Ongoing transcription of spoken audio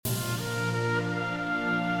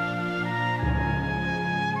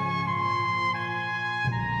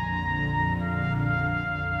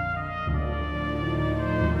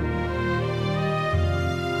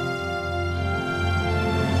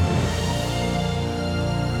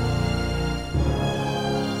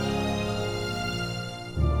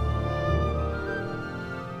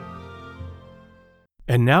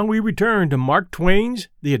And now we return to Mark Twain's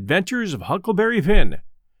The Adventures of Huckleberry Finn,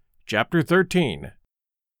 Chapter 13.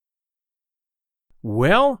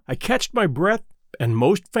 Well, I catched my breath and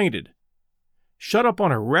most fainted. Shut up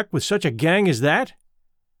on a wreck with such a gang as that?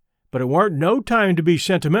 But it warn't no time to be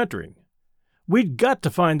sentimenting. We'd got to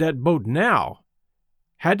find that boat now.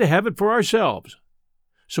 Had to have it for ourselves.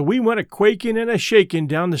 So we went a-quaking and a-shaking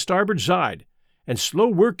down the starboard side, and slow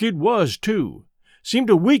work it was, too. Seemed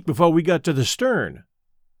a week before we got to the stern.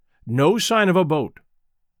 No sign of a boat.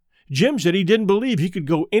 Jim said he didn't believe he could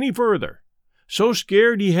go any further. So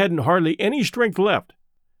scared he hadn't hardly any strength left.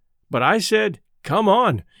 But I said, come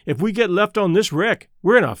on, if we get left on this wreck,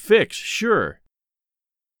 we're in a fix, sure.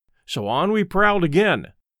 So on we prowled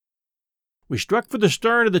again. We struck for the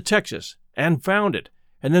stern of the Texas, and found it,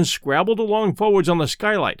 and then scrabbled along forwards on the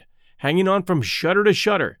skylight, hanging on from shutter to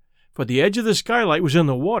shutter, for the edge of the skylight was in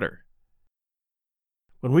the water.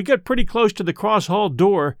 When we got pretty close to the cross-hall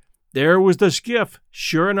door, there was the skiff,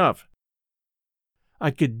 sure enough. I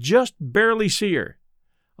could just barely see her.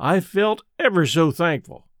 I felt ever so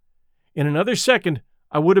thankful. In another second,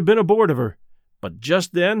 I would have been aboard of her, but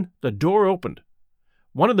just then the door opened.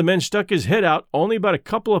 One of the men stuck his head out only about a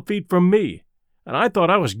couple of feet from me, and I thought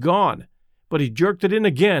I was gone, but he jerked it in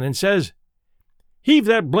again and says, "Heave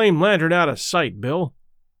that blame lantern out of sight, Bill."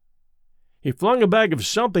 He flung a bag of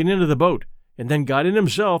something into the boat, and then got in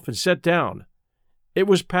himself and sat down. It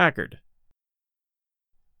was Packard.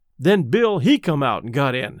 Then Bill, he come out and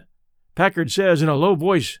got in. Packard says in a low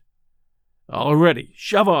voice, "All ready,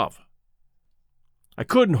 shove off." I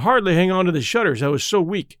couldn't hardly hang on to the shutters, I was so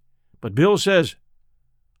weak, but Bill says,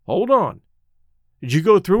 "Hold on. Did you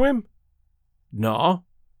go through him?" "No.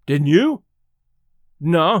 Didn't you?"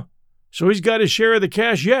 "No. So he's got his share of the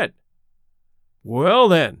cash yet." "Well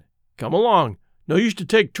then, come along. No use to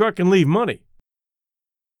take truck and leave money."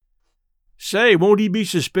 "Say, won't he be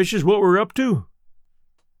suspicious what we're up to?"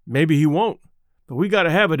 "Maybe he won't, but we got to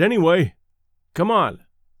have it anyway. Come on."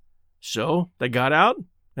 So they got out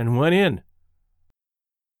and went in.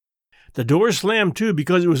 The door slammed to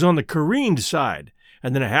because it was on the careened side,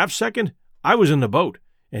 and in a half-second I was in the boat,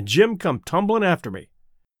 and Jim come tumbling after me.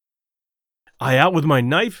 I out with my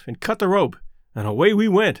knife and cut the rope, and away we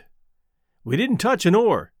went. We didn't touch an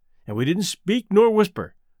oar, and we didn't speak nor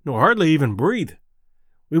whisper, nor hardly even breathe.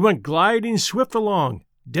 We went gliding swift along,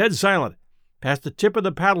 dead silent, past the tip of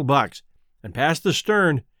the paddle box, and past the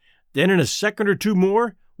stern. Then in a second or two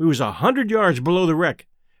more, we was 100 yards below the wreck,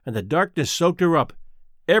 and the darkness soaked her up,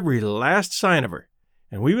 every last sign of her,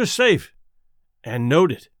 and we was safe, and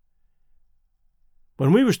knowed it.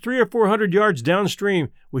 When we was 300 or 400 yards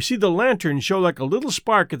downstream, we see the lantern show like a little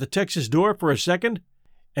spark at the Texas door for a second,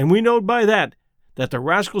 and we knowed by that the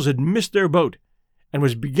rascals had missed their boat, and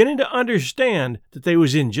was beginning to understand that they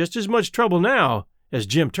was in just as much trouble now as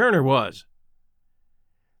Jim Turner was.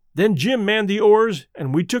 Then Jim manned the oars,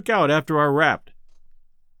 and we took out after our raft.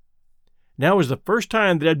 Now was the first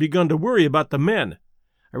time that I'd begun to worry about the men.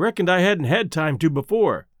 I reckoned I hadn't had time to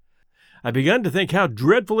before. I begun to think how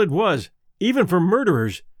dreadful it was, even for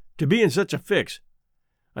murderers, to be in such a fix.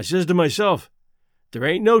 I says to myself, there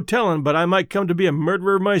ain't no telling but I might come to be a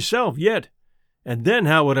murderer myself yet, and then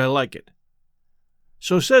how would I like it?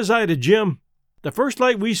 So says I to Jim, the first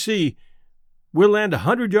light we see, we'll land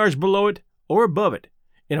 100 yards below it or above it,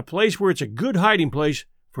 in a place where it's a good hiding place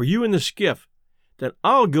for you and the skiff. Then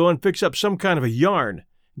I'll go and fix up some kind of a yarn,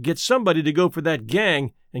 get somebody to go for that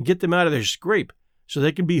gang and get them out of their scrape, so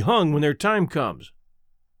they can be hung when their time comes.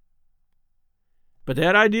 But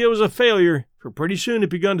that idea was a failure, for pretty soon it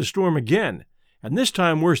begun to storm again, and this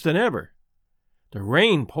time worse than ever. The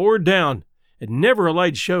rain poured down, and never a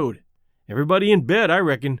light showed. Everybody in bed, I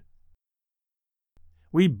reckon.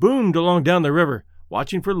 We boomed along down the river,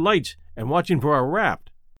 watching for lights and watching for our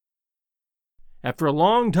raft. After a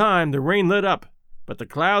long time the rain let up, but the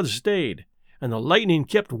clouds stayed, and the lightning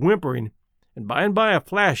kept whimpering, and by a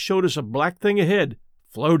flash showed us a black thing ahead,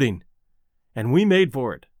 floating, and we made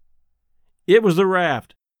for it. It was the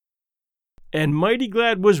raft, and mighty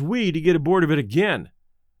glad was we to get aboard of it again.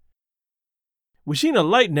 We seen a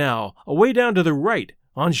light now, away down to the right,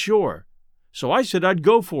 on shore, so I said I'd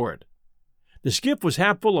go for it. The skiff was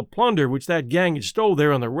half full of plunder which that gang had stole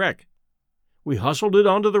there on the wreck. We hustled it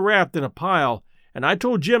onto the raft in a pile, and I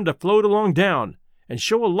told Jim to float along down, and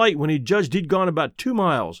show a light when he judged he'd gone about 2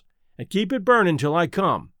 miles, and keep it burning till I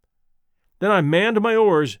come. Then I manned my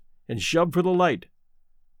oars and shoved for the light.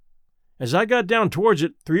 As I got down towards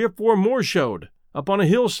it, 3 or 4 more showed, up on a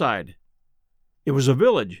hillside. It was a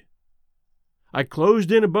village. I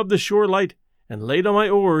closed in above the shore light and laid on my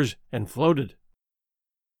oars and floated.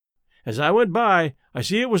 As I went by, I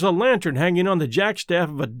see it was a lantern hanging on the jackstaff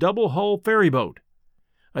of a double-hull ferryboat.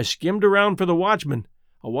 I skimmed around for the watchman,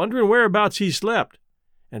 a-wondering whereabouts he slept,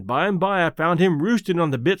 and by I found him roosting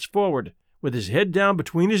on the bitts forward, with his head down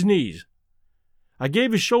between his knees. I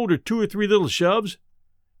gave his shoulder 2 or 3 little shoves.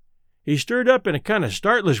 He stirred up in a kind of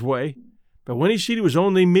startlish way, but when he seen it was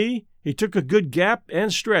only me, he took a good gap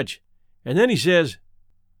and stretch, and then he says,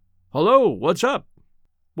 "Hello, what's up?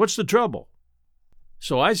 What's the trouble?"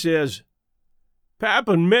 So I says, "Pap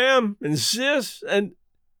and Mam and Sis and—"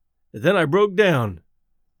 Then I broke down.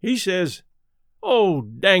 He says, "Oh,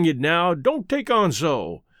 dang it now, don't take on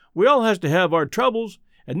so. We all has to have our troubles,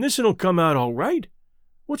 and this'll come out all right.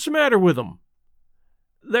 What's the matter with 'em?"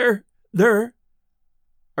 They're...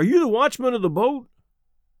 Are you the watchman of the boat?"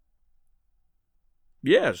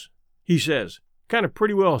 "Yes," he says, kind of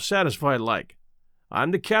pretty well satisfied like.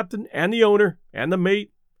 "I'm the captain and the owner and the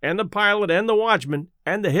mate and the pilot and the watchman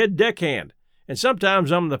and the head deckhand, and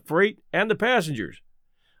sometimes I'm the freight and the passengers.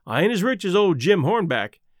 I ain't as rich as old Jim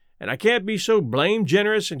Hornback, and I can't be so blamed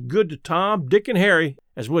generous and good to Tom, Dick, and Harry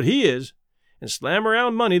as what he is, and slam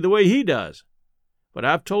around money the way he does. But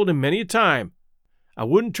I've told him many a time I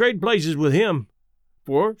wouldn't trade places with him,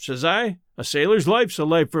 for, says I, a sailor's life's a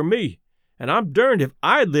life for me, and I'm derned if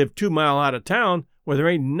I'd live 2 mile out of town where there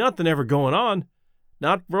ain't nothing ever going on,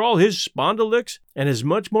 not for all his spondulicks and as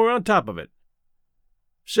much more on top of it.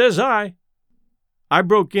 Says I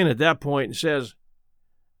broke in at that point and says,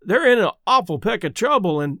 "They're in an awful peck of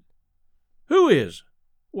trouble, and—" "Who is?"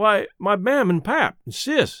 "Why, my Mam and Pap and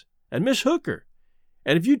Sis and Miss Hooker.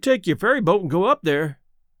 And if you take your ferry boat and go up there—"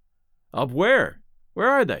 "Up where? Where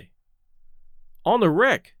are they?" "On the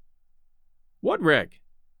wreck." "What wreck?"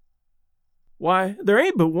 "Why, there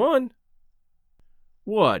ain't but one."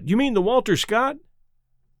 "What, you mean the Walter Scott?"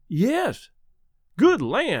 "Yes." "Good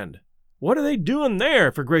land! What are they doing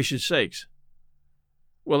there, for gracious sakes?"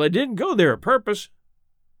 "Well, they didn't go there a purpose."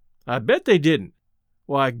 "I bet they didn't.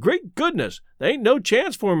 Why, great goodness, there ain't no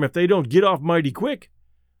chance for 'em if they don't get off mighty quick.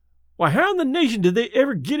 Why, how in the nation did they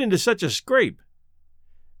ever get into such a scrape?"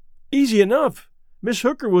 "Easy enough. Miss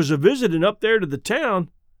Hooker was a-visitin' up there to the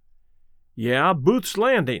town." "Yeah, Booth's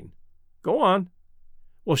Landing. Go on."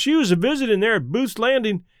 "Well, she was a-visitin' there at Booth's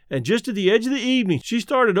Landing, and just at the edge of the evening she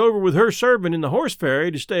started over with her servant in the horse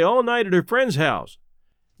ferry to stay all night at her friend's house.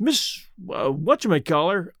 Miss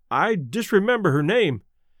whatchamacallit, I disremember her name,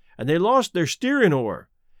 and they lost their steering oar,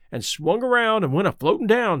 and swung around and went a-floatin'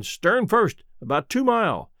 down, stern first, about 2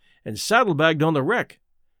 mile, and saddlebagged on the wreck.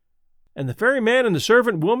 And the ferryman and the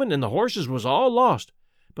servant woman and the horses was all lost,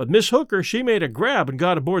 but Miss Hooker, she made a grab and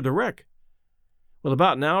got aboard the wreck. Well,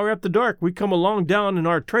 about an hour after dark we come along down in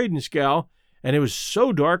our trading scow, and it was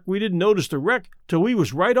so dark we didn't notice the wreck till we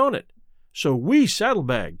was right on it. So we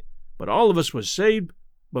saddlebagged, but all of us was saved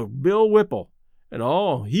but Bill Whipple,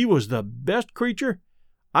 and he was the best creature.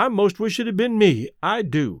 I most wish it had been me, I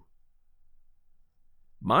do."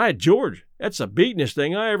 "My George, that's the beatin'est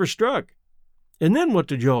thing I ever struck. And then what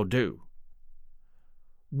did y'all do?"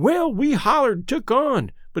 "Well, we hollered and took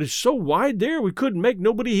on, but it's so wide there we couldn't make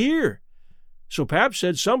nobody hear. So Pap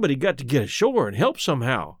said somebody got to get ashore and help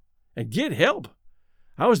somehow. And get help!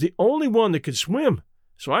 I was the only one that could swim,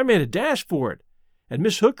 so I made a dash for it. And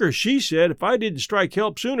Miss Hooker, she said if I didn't strike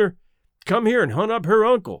help sooner, come here and hunt up her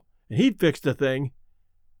uncle, and he'd fix the thing.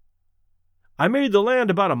 I made the land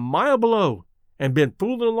about a mile below, and been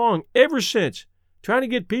fooling along ever since, trying to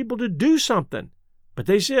get people to do something. But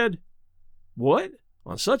they said, 'What?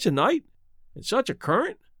 On such a night? In such a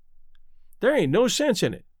current? There ain't no sense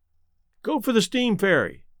in it. Go for the steam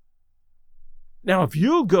ferry.' Now, if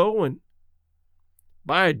you'll go and—"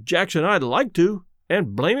 "By Jackson, I'd like to,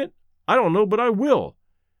 and blame it, I don't know but I will.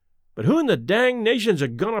 But who in the dang nation's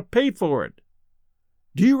a-gonna pay for it?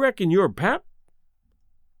 Do you reckon your Pap?"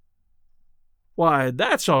 "Why,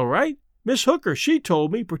 that's all right. Miss Hooker, she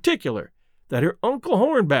told me, particular, that her Uncle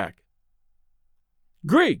Hornback—"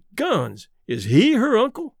 "Great guns! Is he her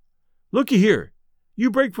uncle? Looky here, you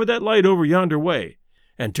break for that light over yonder way,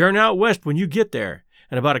 and turn out west when you get there,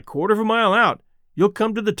 and about a quarter of a mile out, you'll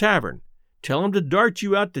come to the tavern. Tell him to dart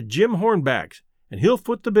you out to Jim Hornback's, and he'll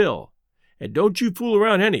foot the bill. And don't you fool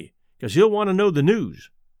around any, 'cause he'll want to know the news.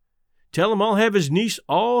 Tell him I'll have his niece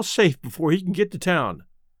all safe before he can get to town.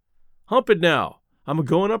 Hump it now. I'm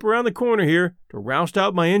a-going up around the corner here to roust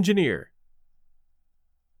out my engineer."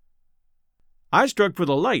 I struck for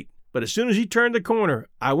the light, but as soon as he turned the corner,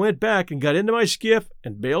 I went back and got into my skiff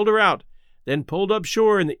and bailed her out, then pulled up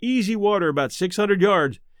shore in the easy water about 600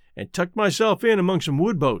 yards and tucked myself in among some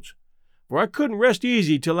wood boats, for I couldn't rest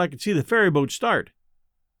easy till I could see the ferry boat start.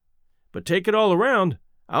 But take it all around,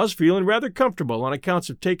 I was feeling rather comfortable on accounts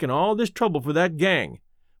of taking all this trouble for that gang,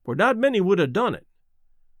 for not many would have done it.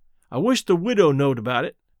 I wish the widow knowed about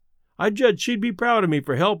it. I judge she'd be proud of me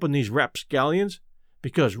for helping these rapscallions,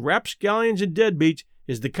 because rapscallions and deadbeats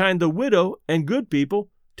is the kind the widow and good people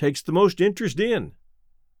takes the most interest in.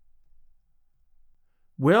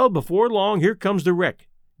 Well, before long, here comes the wreck,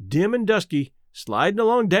 dim and dusky, sliding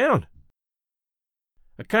along down.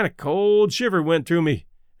 A kind of cold shiver went through me,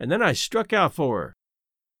 and then I struck out for her.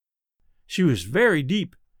 She was very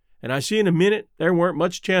deep, and I see in a minute there weren't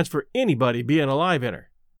much chance for anybody being alive in her.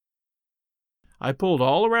 I pulled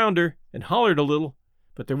all around her and hollered a little,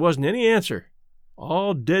 but there wasn't any answer,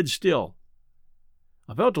 all dead still.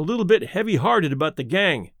 I felt a little bit heavy-hearted about the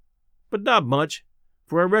gang, but not much,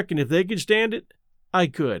 for I reckon if they could stand it, I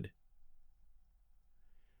could.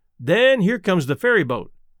 Then here comes the ferry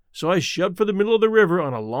boat, so I shoved for the middle of the river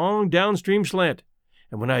on a long downstream slant,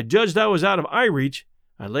 and when I judged I was out of eye reach,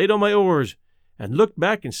 I laid on my oars and looked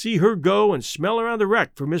back and see her go and smell around the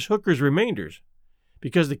wreck for Miss Hooker's remainders,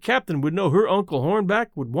 because the captain would know her Uncle Hornback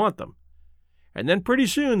would want them. And then pretty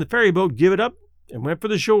soon the ferry boat give it up and went for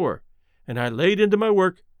the shore, and I laid into my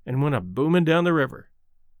work and went a-booming down the river.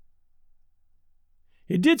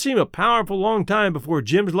 It did seem a powerful long time before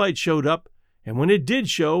Jim's light showed up, and when it did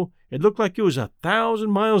show, it looked like it was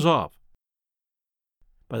 1,000 miles off.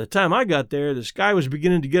 By the time I got there, the sky was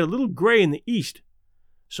beginning to get a little gray in the east,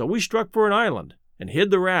 so we struck for an island and hid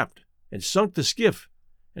the raft and sunk the skiff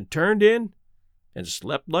and turned in and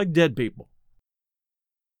slept like dead people.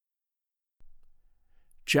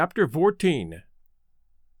 Chapter 14.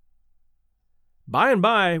 By and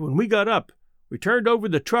by, when we got up, we turned over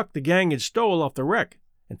the truck the gang had stole off the wreck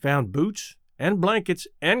and found boots and blankets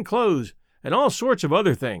and clothes and all sorts of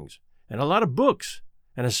other things, and a lot of books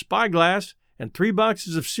and a spyglass and 3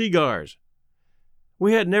 boxes of cigars.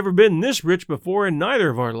 We had never been this rich before in neither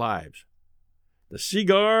of our lives. The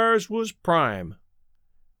cigars was prime.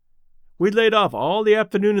 We laid off all the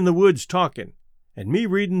afternoon in the woods talking, and me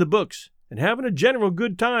reading the books and having a general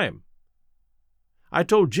good time. I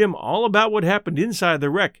told Jim all about what happened inside the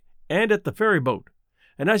wreck and at the ferry boat,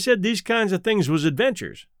 and I said these kinds of things was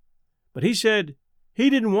adventures. But he said he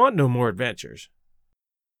didn't want no more adventures.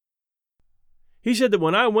 He said that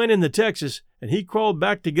when I went into Texas and he crawled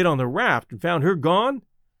back to get on the raft and found her gone,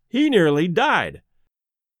 he nearly died,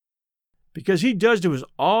 because he judged it was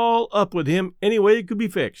all up with him any way it could be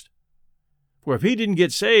fixed. For if he didn't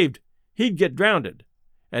get saved, he'd get drowned,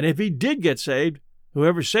 and if he did get saved,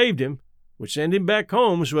 whoever saved him would send him back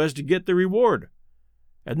home so as to get the reward,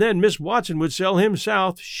 and then Miss Watson would sell him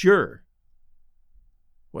south sure.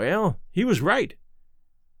 Well, he was right.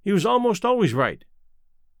 He was almost always right.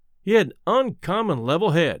 He had an uncommon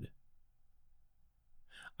level head.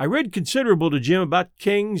 I read considerable to Jim about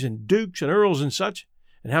kings and dukes and earls and such,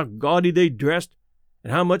 and how gaudy they dressed,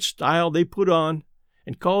 and how much style they put on,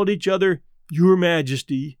 and called each other Your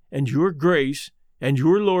Majesty, and Your Grace, and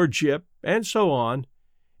Your Lordship, and so on,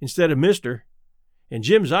 instead of Mr., and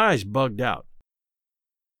Jim's eyes bugged out.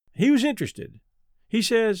 He was interested. He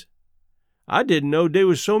says, I didn't know there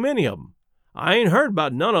was so many of 'em. I ain't heard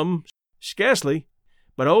about none of 'em, scarcely,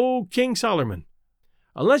 but old King Solomon.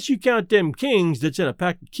 Unless you count them kings that's in a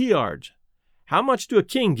pack of Keyards. How much do a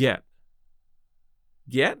king get?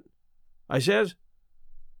 Get? I says.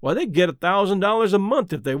 Why, they get $1,000 a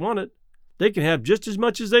month if they want it. They can have just as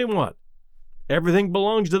much as they want. Everything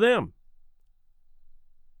belongs to them.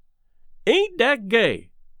 Ain't that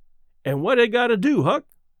gay? And what they got to do, Huck?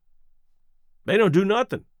 They don't do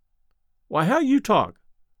nothing. Why, how you talk?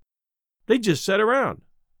 They just sit around.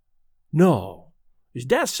 No. Is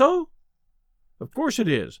that so? Of course it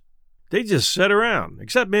is. They just sit around,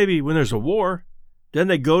 except maybe when there's a war. Then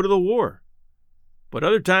they go to the war. But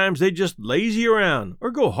other times they just lazy around or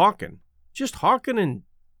go hawking. Just hawking and...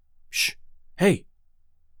 Shh! Hey!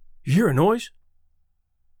 You hear a noise?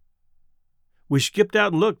 We skipped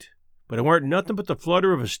out and looked, but it weren't nothing but the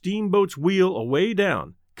flutter of a steamboat's wheel away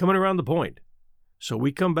down, coming around the point. So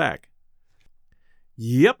we come back.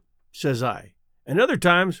 Yep, says I. And other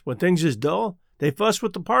times, when things is dull, they fuss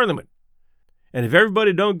with the Parliament. And if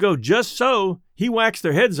everybody don't go just so, he whacks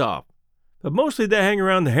their heads off. But mostly they hang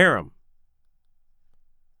around the harem.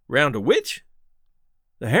 Round a which?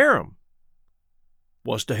 The harem.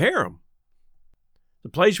 What's the harem? The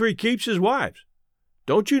place where he keeps his wives.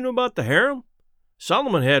 Don't you know about the harem?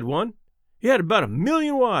 Solomon had one. He had about 1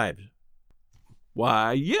 million wives.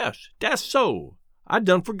 Why, yes, that's so. I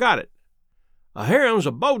done forgot it. A harem's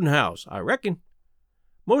a boarding house, I reckon.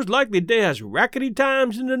 Most likely they has rackety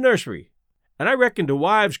times in the nursery, and I reckon the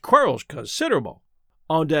wives quarrels considerable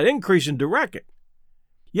on that increase in the racket.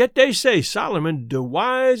 Yet they say Solomon the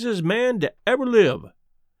wisest man to ever live.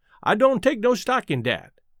 I don't take no stock in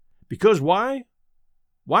that. Because why?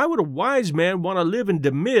 Why would a wise man want to live in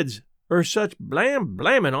the midst or such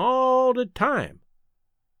blamming all the time?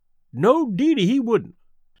 No deedy he wouldn't.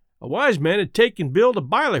 A wise man would take and build a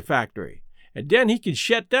biler factory, and then he can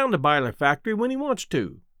shut down the biler factory when he wants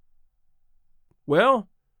to. Well,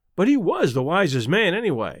 but he was the wisest man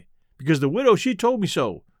anyway, because the widow she told me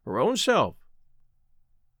so, her own self.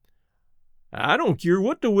 I don't care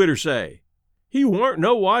what the widder say. He warn't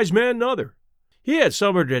no wise man nother. He had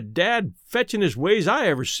some of the dad-fetchingest ways I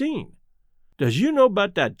ever seen. Does you know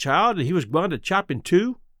about that child that he was going to chop in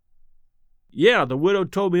two? Yeah, the widow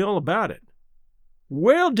told me all about it.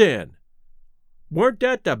 Well den, weren't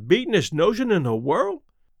that the beatin'est notion in the world?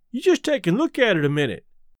 You just take and look at it a minute.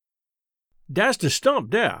 That's the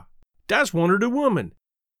stump there. That's one of the woman.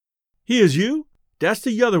 Here's you. That's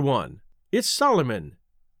the other one. It's Solomon.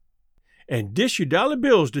 And dish your dollar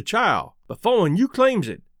bills the child, before you claims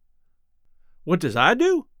it. What does I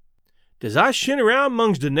do? Does I shin around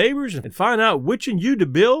amongst the neighbors and find out which you the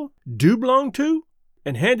bill do belong to,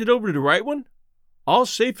 and hand it over to the right one, all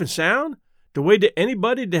safe and sound, the way that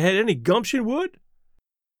anybody that had any gumption would?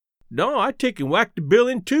 No, I take and whack the bill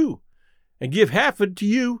in two, and give half of it to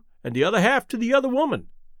you and the other half to the other woman.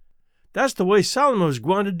 That's the way Solomon was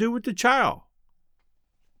going to do with the child.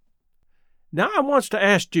 Now I wants to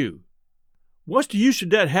ask you, what's the use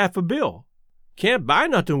of that half a bill? Can't buy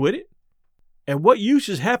nothing with it. And what use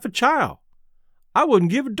is half a child? I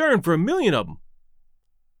wouldn't give a dern for 1,000,000 of 'em.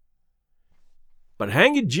 But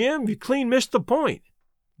hang it, Jim, you clean missed the point.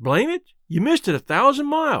 Blame it, you missed it 1,000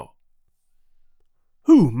 mile.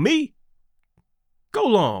 Who, me? Go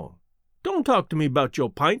long. Don't talk to me about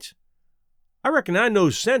your pints. I reckon I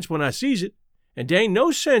knows sense when I sees it, and there ain't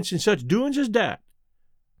no sense in such doin's as that.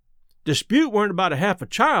 Dispute weren't about a half a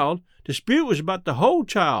child, dispute was about the whole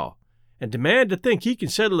child, and the man to think he can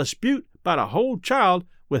settle a dispute about a whole child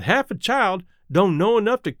with half a child don't know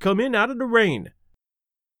enough to come in out of the rain.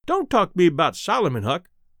 Don't talk to me about Solomon, Huck.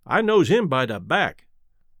 I knows him by the back.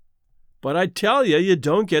 But I tell you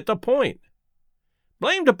don't get the point.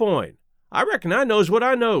 Blame the point. I reckon I knows what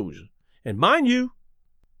I knows. And mind you,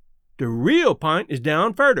 the real pint is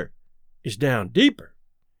down further. It's down deeper.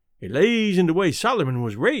 It lays in the way Solomon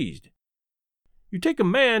was raised. You take a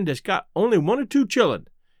man that's got only 1 or 2 chillun,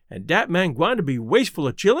 and that man gwine to be wasteful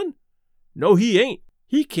of chillun? No, he ain't.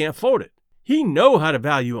 He can't afford it. He know how to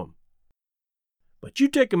value 'em. But you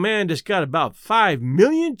take a man that's got about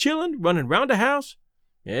 5,000,000 chillun running round the house?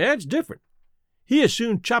 Yeah, it's different. He as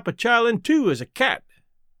soon chop a child in two as a cat.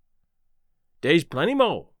 Dey's plenty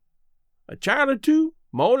more. A child or two,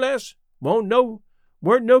 more or less, weren't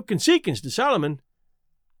no consequence to Solomon.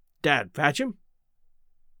 Dad fetch him.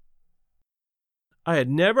 I had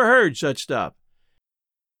never heard such stuff.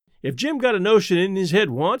 If Jim got a notion in his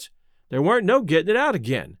head once, there weren't no getting it out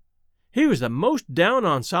again. He was the most down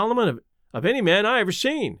on Solomon of any man I ever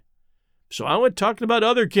seen. So I went talking about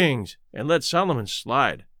other kings and let Solomon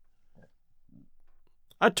slide.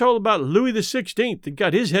 I told about Louis XVI that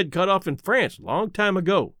got his head cut off in France a long time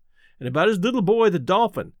ago, and about his little boy, the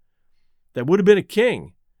Dolphin, that would have been a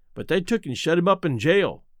king, but they took and shut him up in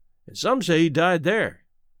jail, and some say he died there.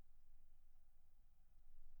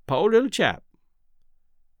 Poor little chap.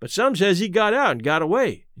 But some says he got out and got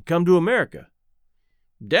away and come to America.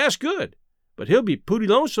 That's good, but he'll be pooty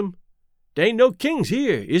lonesome. There ain't no kings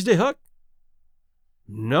here, is there, Huck?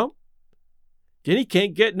 No. Then he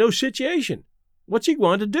can't get no situation. What's he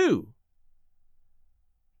going to do?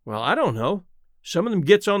 Well, I don't know. Some of them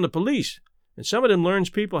gets on the police, and some of them learns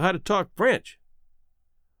people how to talk French.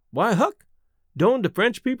 Why, Huck, don't the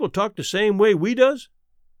French people talk the same way we does?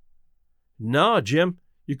 No, Jim,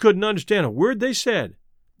 you couldn't understand a word they said.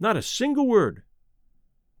 Not a single word.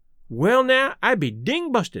 Well, now, I'd be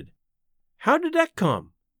ding-busted. How did that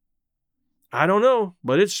come? I don't know,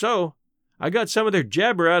 but it's so. I got some of their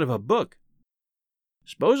jabber out of a book.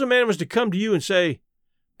 Suppose a man was to come to you and say,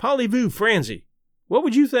 "Parlez-vous Franzy," what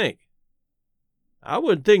would you think? I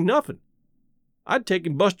wouldn't think nothing. I'd take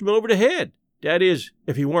and bust him over the head. That is,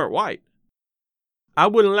 if he weren't white. I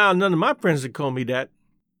wouldn't allow none of my friends to call me that.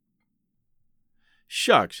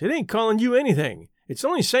 Shucks, it ain't calling you anything. It's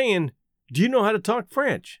only saying, do you know how to talk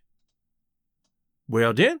French?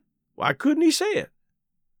 Well then, why couldn't he say it?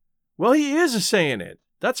 Well, he is a-saying it.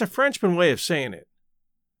 That's a Frenchman way of saying it.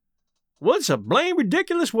 Well, it's a blame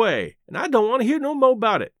ridiculous way, and I don't want to hear no more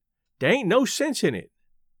about it. There ain't no sense in it.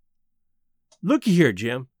 Looky here,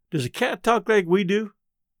 Jim. Does a cat talk like we do?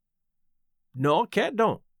 No, a cat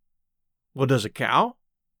don't. Well, does a cow?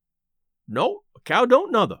 No, a cow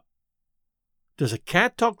don't nother. Does a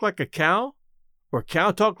cat talk like a cow? Or a cow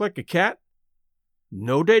talk like a cat?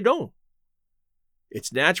 No, they don't.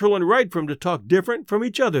 It's natural and right for 'em to talk different from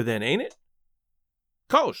each other then, ain't it?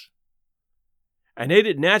 Course. And ain't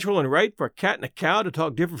it natural and right for a cat and a cow to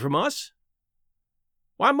talk different from us?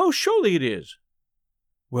 Why, most surely it is.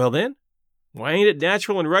 Well then, why ain't it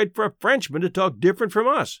natural and right for a Frenchman to talk different from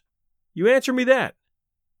us? You answer me that.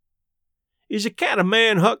 Is a cat a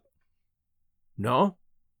man, Huck? No.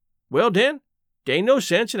 Well then, there ain't no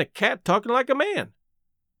sense in a cat talking like a man.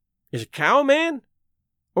 Is a cow a man?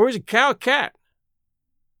 Or is a cow a cat?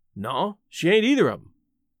 No, she ain't either of 'em.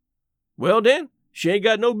 Well then, she ain't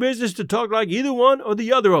got no business to talk like either one or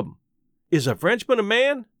the other of 'em. Is a Frenchman a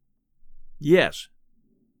man? Yes.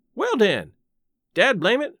 Well then, dad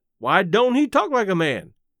blame it, why don't he talk like a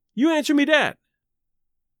man? You answer me that.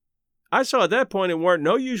 I saw at that point it weren't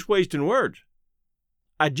no use wasting words.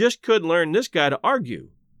 I just couldn't learn this guy to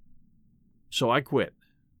argue. So I quit.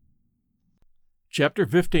 Chapter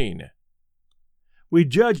 15. We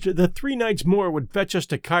judged that 3 nights more would fetch us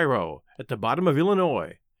to Cairo, at the bottom of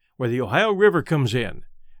Illinois, where the Ohio River comes in,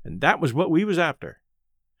 and that was what we was after.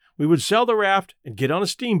 We would sell the raft and get on a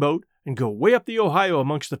steamboat and go way up the Ohio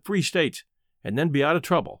amongst the free states, and then be out of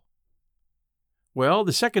trouble. Well,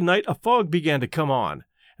 the second night a fog began to come on,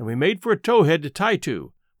 and we made for a towhead to tie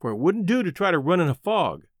to, for it wouldn't do to try to run in a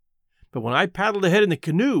fog. But when I paddled ahead in the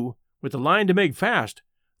canoe, with the line to make fast,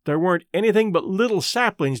 there weren't anything but little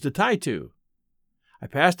saplings to tie to. I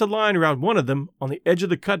passed a line around one of them on the edge of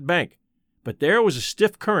the cut bank, but there was a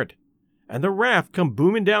stiff current, and the raft come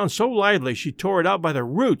booming down so lively she tore it out by the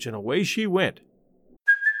roots, and away she went.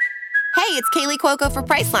 Hey, it's Kaylee Cuoco for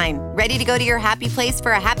Priceline. Ready to go to your happy place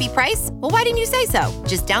for a happy price? Well, why didn't you say so?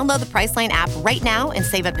 Just download the Priceline app right now and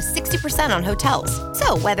save up to 60% on hotels.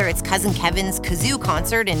 So whether it's Cousin Kevin's Kazoo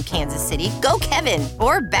Concert in Kansas City, go Kevin,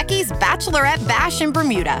 or Becky's Bachelorette Bash in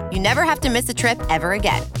Bermuda, you never have to miss a trip ever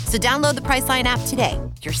again. So download the Priceline app today.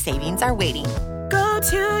 Your savings are waiting. Go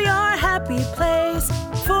to your happy place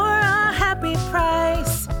for a happy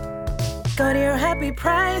price. Go to your happy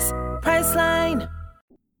price, Priceline.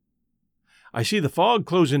 I see the fog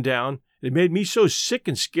closing down. It made me so sick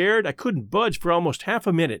and scared I couldn't budge for almost half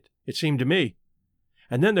a minute, it seemed to me.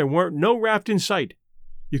 And then there weren't no raft in sight.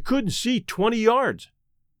 You couldn't see 20 yards.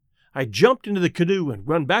 I jumped into the canoe and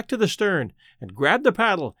run back to the stern and grabbed the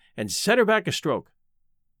paddle and set her back a stroke.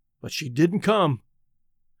 But she didn't come.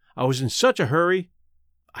 I was in such a hurry,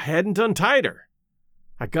 I hadn't untied her.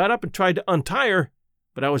 I got up and tried to untie her,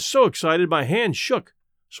 but I was so excited my hands shook,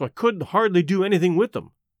 so I couldn't hardly do anything with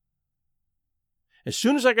them. As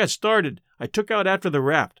soon as I got started, I took out after the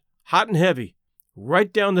raft, hot and heavy,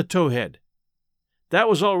 right down the towhead. That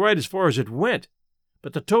was all right as far as it went,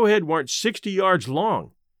 but the towhead weren't 60 yards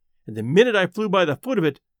long, and the minute I flew by the foot of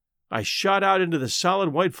it, I shot out into the solid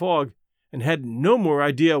white fog and had no more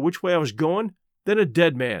idea which way I was going than a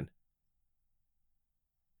dead man.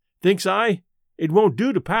 Thinks I, it won't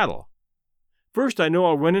do to paddle. First I know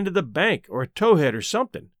I'll run into the bank or a towhead or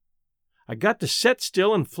something. I got to set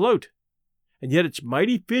still and float. And yet it's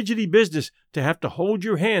mighty fidgety business to have to hold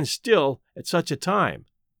your hand still at such a time.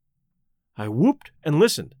 I whooped and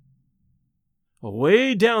listened.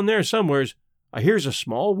 Away down there somewheres, I hears a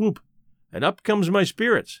small whoop, and up comes my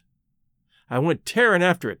spirits. I went tearing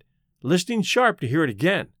after it, listening sharp to hear it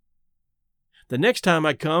again. The next time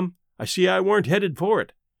I come, I see I weren't headed for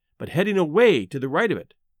it, but heading away to the right of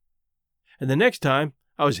it. And the next time,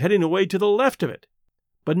 I was heading away to the left of it,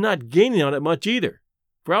 but not gaining on it much either.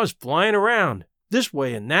 For I was flying around, this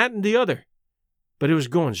way and that and the other, but it was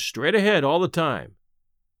going straight ahead all the time.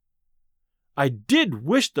 I did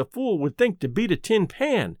wish the fool would think to beat a tin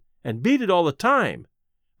pan, and beat it all the time,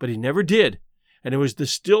 but he never did, and it was the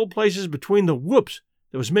still places between the whoops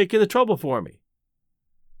that was making the trouble for me.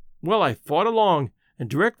 Well, I fought along, and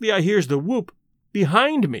directly I hears the whoop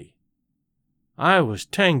behind me. I was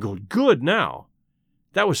tangled good now.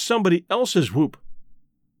 That was somebody else's whoop,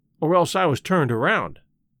 or else I was turned around.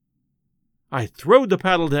 I throwed the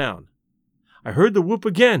paddle down. I heard the whoop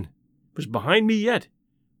again. It was behind me yet,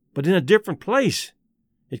 but in a different place.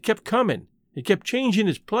 It kept coming. It kept changing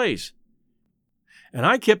its place. And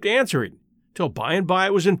I kept answering, till by and by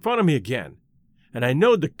it was in front of me again. And I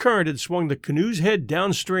knowed the current had swung the canoe's head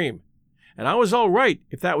downstream. And I was all right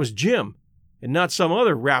if that was Jim, and not some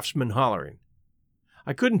other raftsman hollering.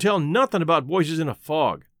 I couldn't tell nothing about voices in a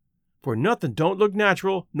fog, for nothing don't look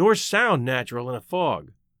natural nor sound natural in a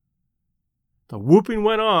fog. The whooping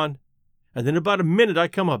went on, and in about a minute I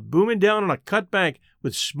come a booming down on a cut bank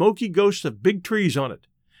with smoky ghosts of big trees on it,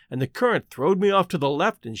 and the current throwed me off to the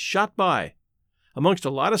left and shot by, amongst a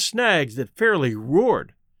lot of snags that fairly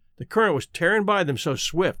roared. The current was tearing by them so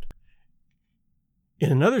swift.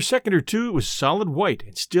 In another second or two, it was solid white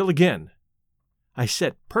and still again. I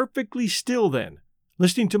sat perfectly still then,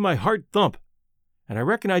 listening to my heart thump, and I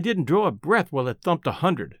reckon I didn't draw a breath while it thumped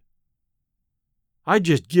 100. I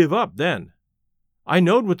just give up then. I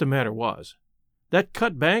knowed what the matter was. That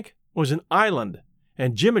cut bank was an island,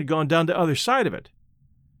 and Jim had gone down the other side of it.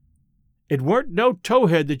 It weren't no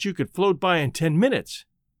towhead that you could float by in 10 minutes.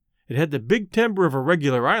 It had the big timber of a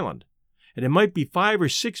regular island, and it might be 5 or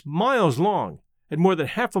 6 miles long and more than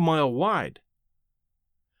half a mile wide.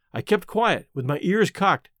 I kept quiet with my ears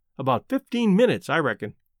cocked about 15 minutes, I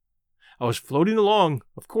reckon. I was floating along,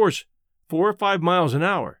 of course, 4 or 5 miles an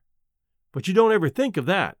hour, but you don't ever think of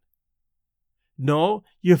that. No,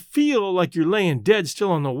 you feel like you're laying dead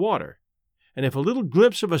still on the water, and if a little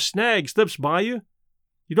glimpse of a snag slips by you,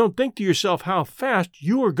 you don't think to yourself how fast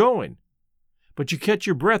you are going, but you catch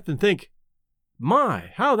your breath and think,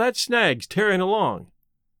 my, how that snag's tearing along.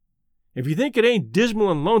 If you think it ain't dismal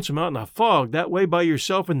and lonesome out in the fog that way by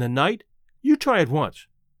yourself in the night, you try it once.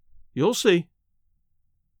 You'll see.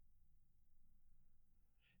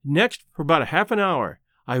 Next, for about a half an hour,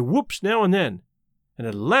 I whoops now and then, and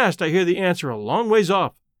at last I hear the answer a long ways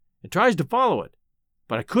off and tries to follow it,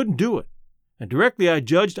 but I couldn't do it, and directly I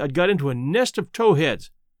judged I'd got into a nest of towheads,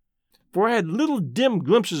 for I had little dim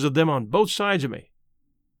glimpses of them on both sides of me.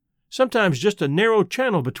 Sometimes just a narrow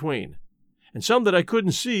channel between, and some that I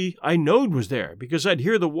couldn't see I knowed was there because I'd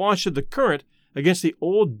hear the wash of the current against the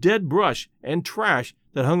old dead brush and trash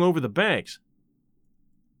that hung over the banks.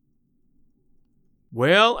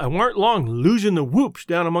 Well, I warn't long losing the whoops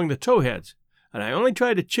down among the towheads, and I only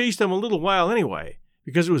tried to chase them a little while anyway,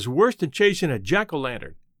 because it was worse than chasing a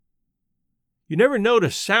jack-o'-lantern. You never knowed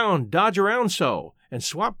a sound dodge around so and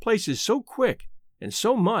swap places so quick and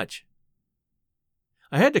so much.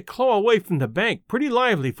 I had to claw away from the bank pretty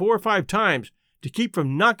lively 4 or 5 times to keep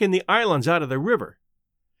from knocking the islands out of the river.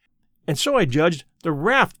 And so I judged the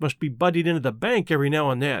raft must be butting into the bank every now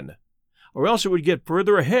and then, or else it would get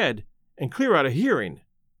further ahead and clear out of hearing.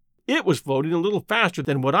 It was floating a little faster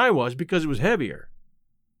than what I was because it was heavier.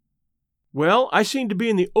 Well, I seemed to be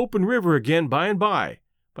in the open river again by and by,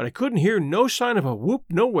 but I couldn't hear no sign of a whoop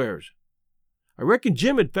nowheres. I reckon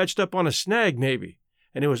Jim had fetched up on a snag maybe,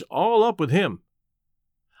 and it was all up with him.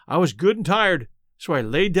 I was good and tired, so I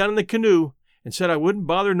laid down in the canoe and said I wouldn't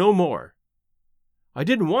bother no more. I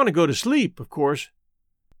didn't want to go to sleep, of course,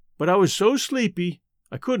 but I was so sleepy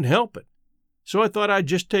I couldn't help it, so I thought I'd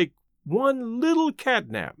just take one little cat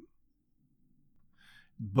nap.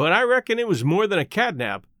 But I reckon it was more than a cat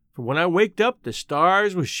nap, for when I waked up the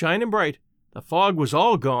stars was shining bright, the fog was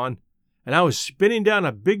all gone, and I was spinning down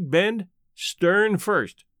a big bend, stern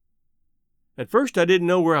first. At first I didn't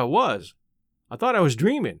know where I was. I thought I was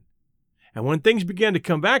dreaming, and when things began to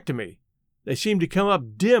come back to me, they seemed to come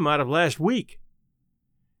up dim out of last week.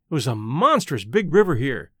 It was a monstrous big river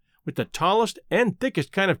here, with the tallest and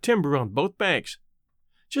thickest kind of timber on both banks.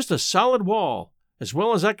 Just a solid wall, as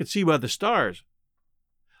well as I could see by the stars.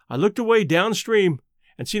 I looked away downstream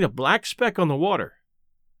and seen a black speck on the water.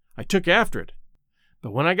 I took after it,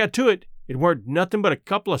 but when I got to it, it weren't nothing but a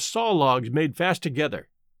couple of saw logs made fast together.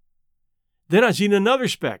 Then I seen another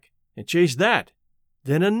speck, and chased that,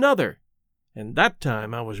 then another, and that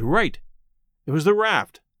time I was right. It was the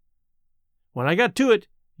raft. When I got to it,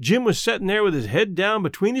 Jim was sitting there with his head down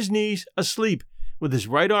between his knees, asleep, with his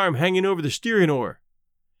right arm hanging over the steering oar.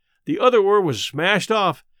 The other oar was smashed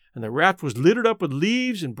off, and the raft was littered up with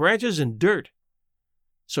leaves and branches and dirt.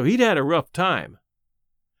 So he'd had a rough time.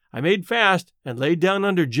 I made fast and laid down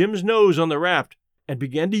under Jim's nose on the raft and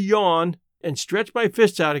began to yawn and stretch my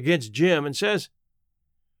fists out against Jim and says,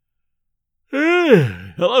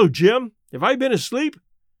 "Hello, Jim. Have I been asleep?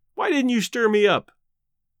 Why didn't you stir me up?"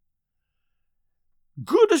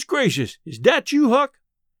 "Goodness gracious, is that you, Huck?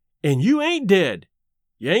 And you ain't dead.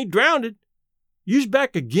 You ain't drownded. You's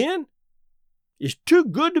back again? It's too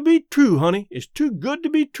good to be true, honey. It's too good to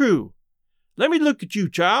be true. Let me look at you,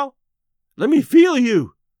 child. Let me feel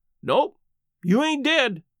you. Nope, you ain't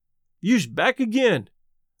dead. You's back again,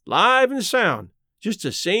 live and sound, just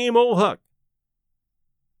the same old Huck.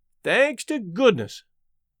 Thanks to goodness."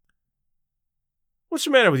 "What's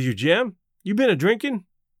the matter with you, Jim? You been a-drinking?"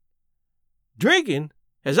 "Drinking?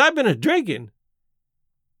 Has I been a-drinking?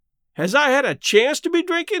 Has I had a chance to be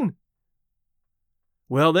drinking?"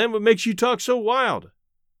 "Well, then, what makes you talk so wild?"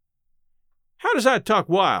 "How does I talk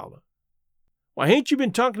wild? Why, ain't you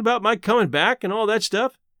been talking about my coming back and all that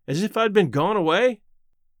stuff, as if I'd been gone away?"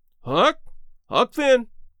 "Huck Finn,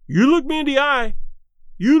 you look me in the eye.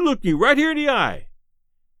 You look me right here in the eye.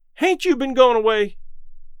 Hain't you been gone away?"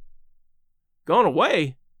 "Gone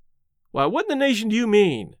away? Why, what in the nation do you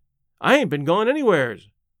mean? I ain't been gone anywheres.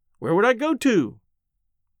 Where would I go to?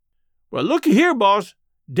 Well, looky here, boss.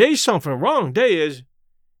 Dey's something wrong, dey is.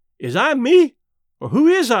 Is I me? Or who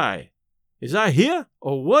is I? Is I here?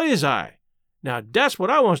 Or what is I? Now, that's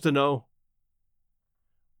what I wants to know.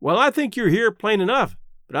 Well, I think you're here plain enough,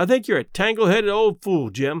 but I think you're a tangle-headed old fool,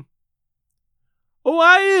 Jim. Oh,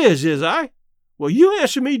 I is I? Well, you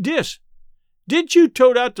answer me dis. Did you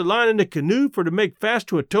tote out the line in the canoe for to make fast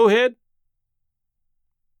to a towhead?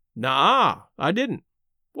 Nah, I didn't.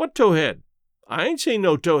 What towhead? I ain't seen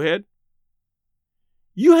no towhead.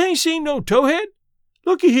 You ain't seen no towhead?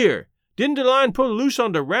 Looky here. Didn't the line pull loose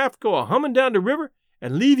on the raft go a-humming down the river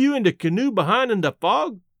and leave you in the canoe behind in the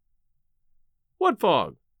fog? What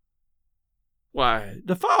fog? Why,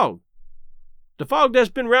 the fog. The fog that's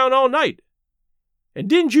been round all night. And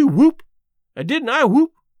didn't you whoop? And didn't I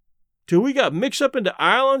whoop? Till we got mixed up into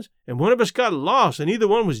islands and one of us got lost and either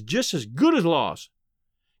one was just as good as lost.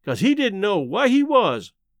 'Cause he didn't know where he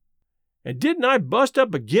was. And didn't I bust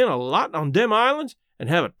up again a lot on them islands and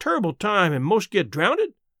have a terrible time and most get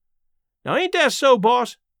drownded? Now ain't that so,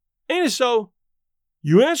 boss? Ain't it so?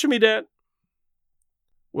 You answer me that.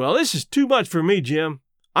 Well, this is too much for me, Jim.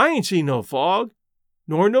 I ain't seen no fog,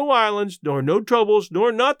 nor no islands, nor no troubles,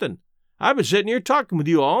 nor nothing. I've been sitting here talking with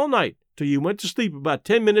you all night till you went to sleep about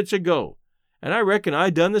 10 minutes ago, and I reckon I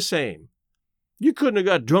done the same. You couldn't have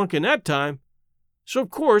got drunk in that time, so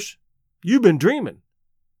of course you've been dreaming.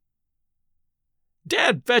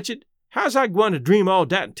 Dad fetch it, how's I going to dream all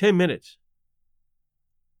that in 10 minutes?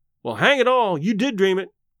 Well, hang it all, you did dream it,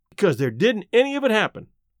 because there didn't any of it happen.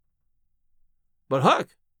 But Huck,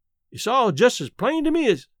 it's all just as plain to me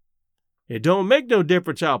as... It don't make no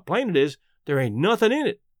difference how plain it is, there ain't nothing in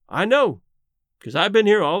it. I know, because I've been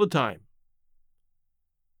here all the time.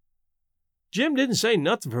 Jim didn't say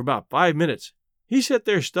nothing for about 5 minutes. He sat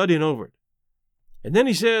there studying over it. And then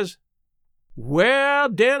he says, Well,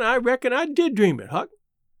 Den, I reckon I did dream it, Huck.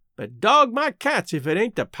 But dog my cats if it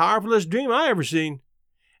ain't the powerfulest dream I ever seen.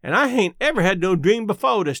 And I hain't ever had no dream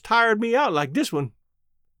before that's tired me out like this one.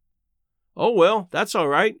 Oh, well, that's all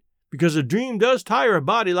right, because a dream does tire a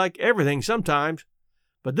body like everything sometimes.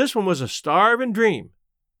 But this one was a starving dream.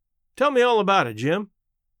 Tell me all about it, Jim.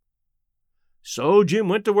 So Jim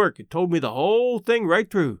went to work and told me the whole thing right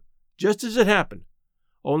through, just as it happened,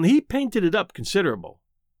 only he painted it up considerable.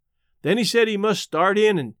 Then he said he must start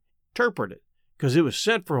in and interpret it, 'cause it was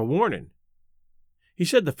sent for a warning. He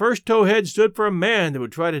said the first towhead stood for a man that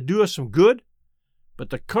would try to do us some good, but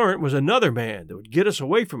the current was another man that would get us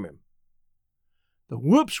away from him. The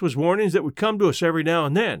whoops was warnings that would come to us every now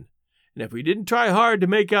and then, and if we didn't try hard to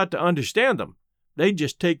make out to understand them, they'd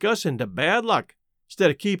just take us into bad luck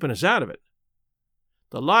instead of keeping us out of it.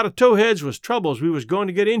 The lot of towheads was troubles we was going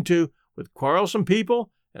to get into with quarrelsome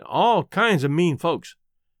people and all kinds of mean folks.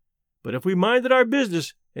 But if we minded our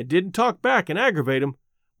business and didn't talk back and aggravate 'em,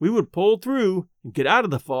 we would pull through and get out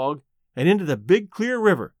of the fog and into the big clear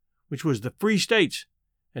river, which was the Free States,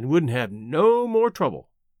 and wouldn't have no more trouble.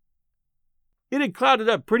 It had clouded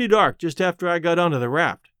up pretty dark just after I got onto the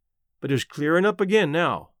raft, but it was clearing up again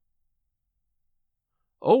now.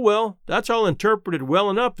 Oh, well, that's all interpreted well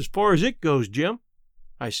enough as far as it goes, Jim,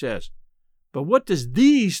 I says. But what does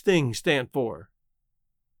these things stand for?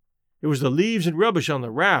 It was the leaves and rubbish on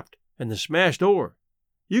the raft and the smashed oar.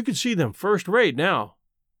 You could see them first rate now.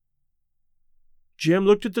 Jim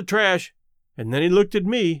looked at the trash, and then he looked at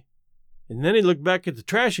me, and then he looked back at the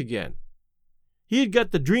trash again. He had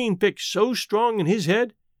got the dream fixed so strong in his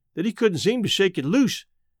head that he couldn't seem to shake it loose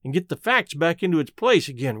and get the facts back into its place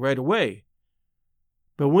again right away.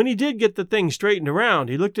 But when he did get the thing straightened around,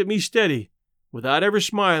 he looked at me steady, without ever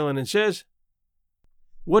smiling, and says,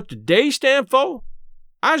 What did they stand for?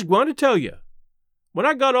 I's gwine to tell you. When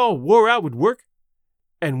I got all wore out with work,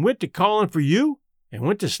 and went to calling for you, and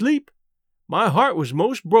went to sleep, my heart was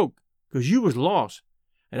most broke, 'cause you was lost,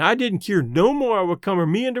 and I didn't care no more what come of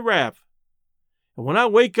me and the raft. And when I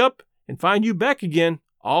wake up and find you back again,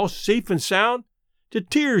 all safe and sound, the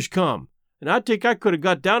tears come, and I think I could have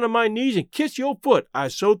got down on my knees and kissed your foot,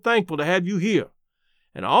 I's so thankful to have you here.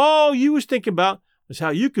 And all you was thinking about was how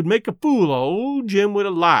you could make a fool of old Jim with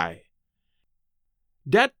a lie.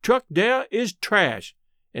 That truck there is trash,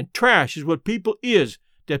 and trash is what people is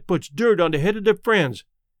that puts dirt on the head of their friends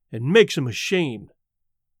and makes 'em ashamed.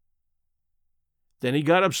 Then he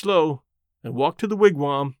got up slow and walked to the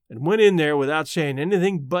wigwam and went in there without saying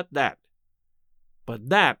anything but that. But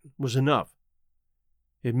that was enough.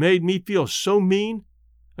 It made me feel so mean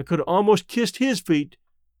I could have almost kissed his feet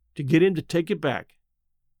to get him to take it back.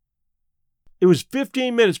 It was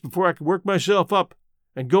 15 minutes before I could work myself up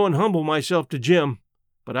and go and humble myself to Jim,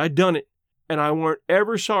 but I done it, and I weren't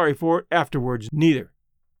ever sorry for it afterwards, neither.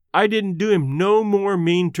 I didn't do him no more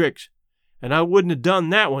mean tricks, and I wouldn't have done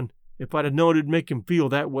that one if I'd have known it'd make him feel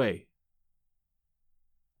that way.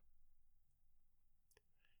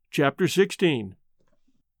 Chapter 16.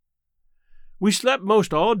 We slept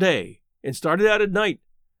most all day and started out at night,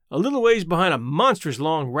 a little ways behind a monstrous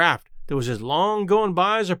long raft that was as long going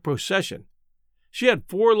by as a procession. She had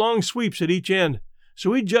 4 long sweeps at each end,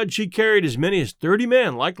 so we judged she carried as many as 30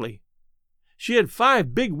 men, likely. She had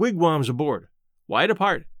 5 big wigwams aboard, wide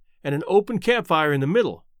apart, and an open campfire in the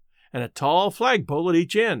middle, and a tall flagpole at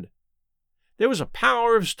each end. There was a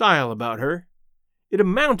power of style about her. It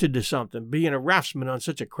amounted to something, being a raftsman on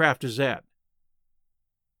such a craft as that.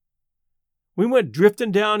 We went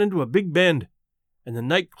drifting down into a big bend, and the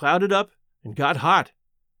night clouded up and got hot.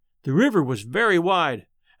 The river was very wide,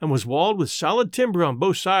 and was walled with solid timber on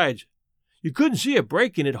both sides. You couldn't see a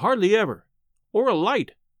break in it hardly ever, or a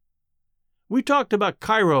light. We talked about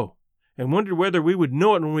Cairo, and wondered whether we would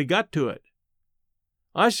know it when we got to it.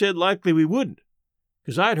 I said likely we wouldn't,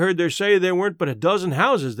 'cause I'd heard there say there weren't but a dozen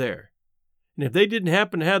houses there, and if they didn't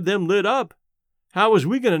happen to have them lit up, how was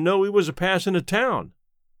we going to know we was a-passing a town?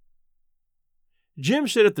 Jim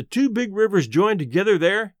said if the 2 big rivers joined together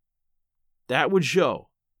there, that would show.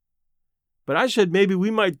 But I said maybe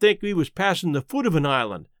we might think we was passing the foot of an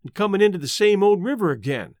island and coming into the same old river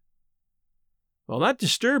again. Well, that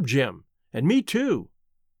disturbed Jim, and me too.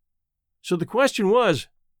 So the question was,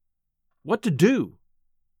 what to do?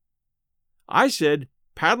 I said,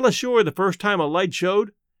 paddle ashore the first time a light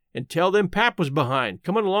showed, and tell them Pap was behind,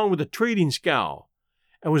 coming along with a trading scow,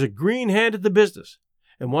 and was a green hand at the business,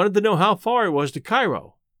 and wanted to know how far it was to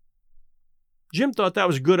Cairo. Jim thought that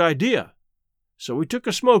was a good idea, so we took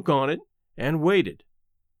a smoke on it and waited.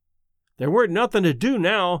 There weren't nothing to do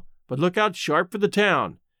now but look out sharp for the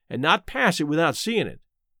town, and not pass it without seeing it.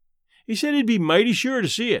 He said he'd be mighty sure to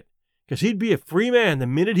see it, 'cause he'd be a free man the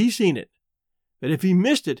minute he seen it. But if he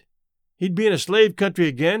missed it, he'd be in a slave country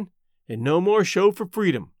again, and no more show for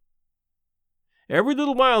freedom. Every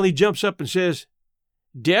little while he jumps up and says,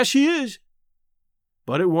 "There she is."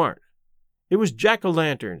 But it weren't. It was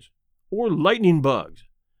jack-o'-lanterns, or lightning bugs.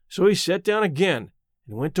 So he sat down again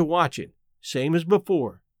and went to watch it, same as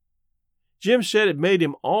before. Jim said it made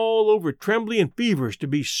him all over trembly and feverish to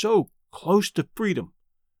be so close to freedom.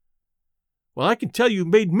 Well, I can tell you it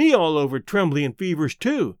made me all over trembly and feverish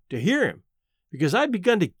too, to hear him, because I'd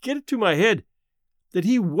begun to get it to my head that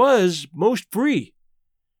he was most free.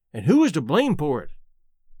 And who was to blame for it?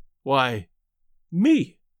 Why,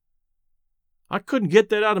 me. I couldn't get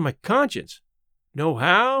that out of my conscience. No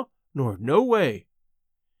how, nor no way.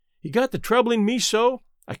 He got to troubling me so,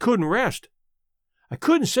 I couldn't rest. I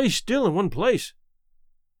couldn't stay still in one place.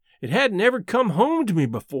 It hadn't ever come home to me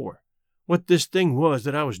before, what this thing was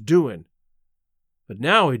that I was doing. But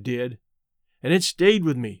now it did, and it stayed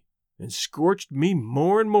with me, and scorched me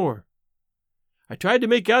more and more. I tried to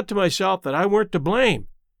make out to myself that I weren't to blame,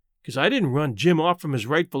 'cause I didn't run Jim off from his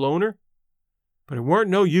rightful owner. But it weren't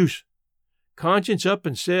no use. Conscience up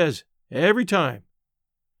and says, every time,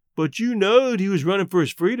 "But you knowed he was running for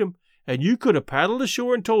his freedom, and you could have paddled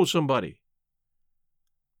ashore and told somebody."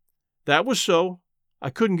 That was so. I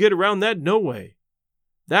couldn't get around that no way.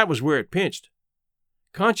 That was where it pinched.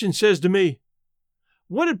 Conscience says to me,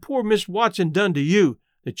 "What had poor Miss Watson done to you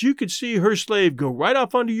that you could see her slave go right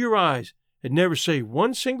off under your eyes and never say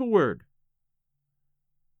one single word?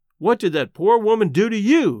 What did that poor woman do to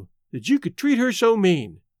you that you could treat her so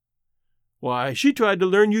mean? Why, she tried to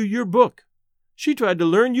learn you your book. She tried to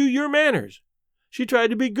learn you your manners. She tried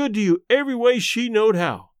to be good to you every way she knowed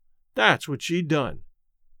how. That's what she done."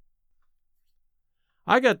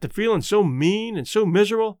 I got to feeling so mean and so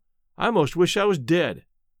miserable, I most wish I was dead.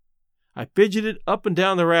 I fidgeted up and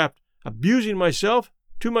down the raft, abusing myself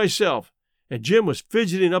to myself, and Jim was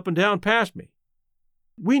fidgeting up and down past me.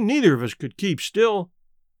 We neither of us could keep still.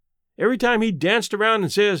 Every time he danced around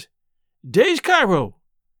and says, "Dey's Cairo,"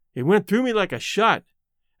 it went through me like a shot,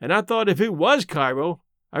 and I thought if it was Cairo,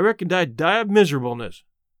 I reckoned I'd die of miserableness.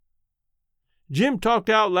 Jim talked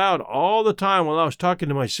out loud all the time while I was talking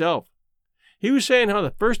to myself. He was saying how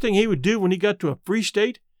the first thing he would do when he got to a free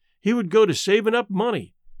state, he would go to saving up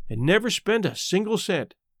money and never spend a single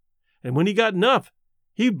cent. And when he got enough,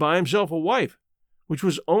 he'd buy himself a wife, which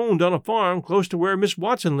was owned on a farm close to where Miss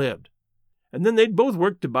Watson lived. And then they'd both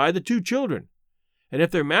work to buy the 2 children. And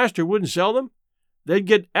if their master wouldn't sell them, they'd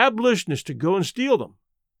get abolitionists to go and steal them.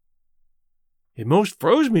 It most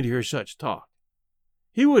froze me to hear such talk.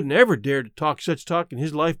 He wouldn't ever dare to talk such talk in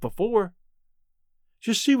his life before.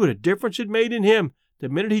 Just see what a difference it made in him the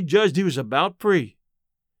minute he judged he was about free.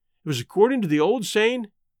 It was according to the old saying,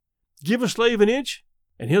 give a slave an inch,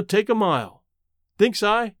 and he'll take a mile. Thinks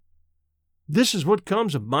I, this is what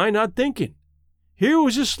comes of my not thinking. Here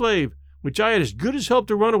was this slave, which I had as good as helped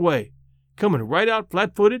to run away, coming right out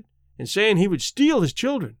flat-footed and saying he would steal his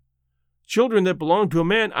children that belonged to a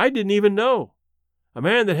man I didn't even know, a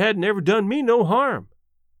man that hadn't ever done me no harm.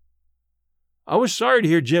 I was sorry to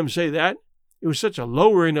hear Jim say that. It was such a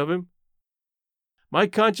lowering of him. My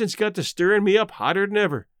conscience got to stirring me up hotter than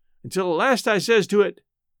ever, until at last I says to it,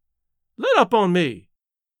 let up on me.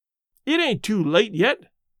 It ain't too late yet.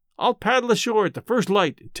 I'll paddle ashore at the first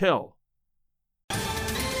light and tell.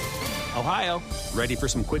 Ohio, ready for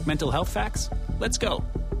some quick mental health facts? Let's go.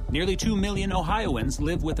 Nearly 2 million Ohioans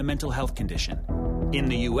live with a mental health condition. In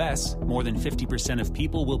the U.S., more than 50% of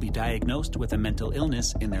people will be diagnosed with a mental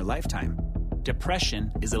illness in their lifetime.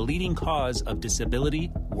 Depression is a leading cause of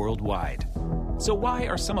disability worldwide. So why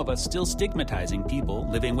are some of us still stigmatizing people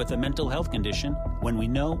living with a mental health condition when we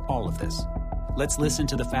know all of this? Let's listen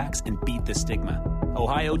to the facts and beat the stigma.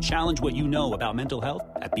 Ohio, challenge what you know about mental health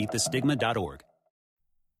at beatthestigma.org.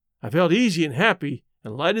 I felt easy and happy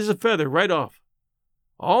and light as a feather right off.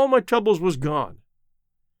 All my troubles was gone.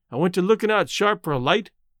 I went to looking out sharp for a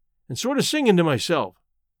light and sort of singing to myself.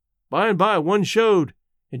 By and by one showed,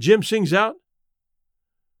 and Jim sings out,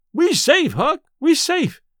 we safe, Huck, we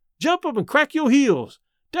safe. Jump up and crack your heels.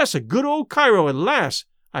 That's a good old Cairo at last.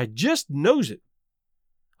 I just knows it.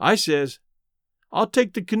 I says, I'll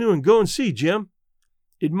take the canoe and go and see, Jim.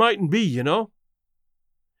 It mightn't be, you know.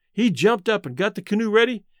 He jumped up and got the canoe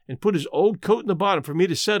ready and put his old coat in the bottom for me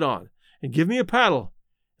to set on and give me a paddle.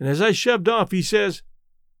 And as I shoved off, he says,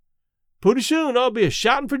 pretty soon I'll be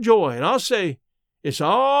a-shouting for joy, and I'll say, it's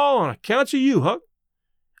all on accounts of you, Huck.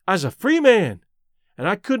 I's a free man, and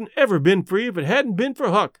I couldn't ever been free if it hadn't been for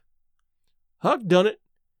Huck. Huck done it.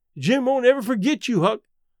 Jim won't ever forget you, Huck.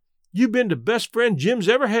 You been the best friend Jim's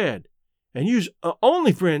ever had, and you's the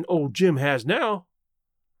only friend old Jim has now.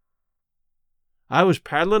 I was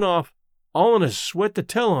paddling off, all in a sweat to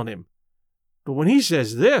tell on him, but when he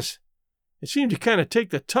says this, it seemed to kind of take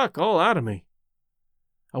the tuck all out of me.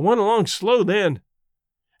 I went along slow then,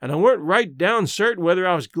 and I weren't right down certain whether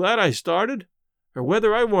I was glad I started or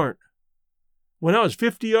whether I weren't. When I was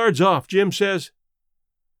 50 yards off, Jim says,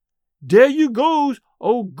 there you goes,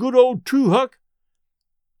 good old true Huck,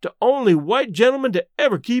 the only white gentleman to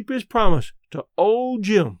ever keep his promise to old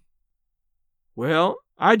Jim. Well,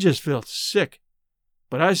 I just felt sick,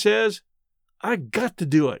 but I says, I got to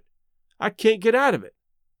do it. I can't get out of it.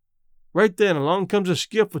 Right then along comes a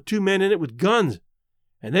skiff with 2 men in it with guns,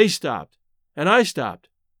 and they stopped, and I stopped,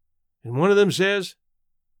 and one of them says,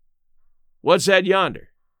 what's that yonder?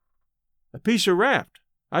 A piece of raft,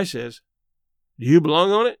 I says. Do you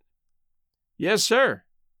belong on it? Yes, sir.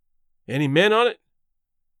 Any men on it?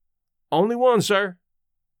 Only one, sir.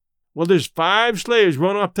 Well, there's 5 slaves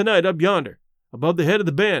run off tonight up yonder, above the head of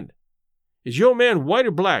the bend. Is your man white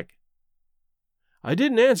or black? I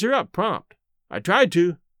didn't answer up prompt. I tried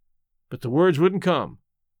to, but the words wouldn't come.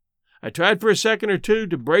 I tried for a second or two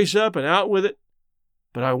to brace up and out with it,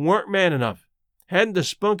 but I weren't man enough, hadn't the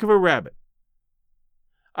spunk of a rabbit.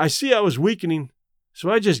 I see I was weakening,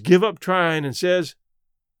 so I just give up trying and says,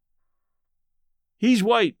 he's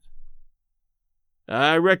white.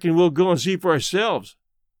 I reckon we'll go and see for ourselves.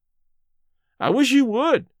 I wish you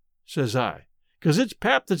would, says I, 'cause it's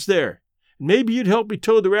Pap that's there, and maybe you'd help me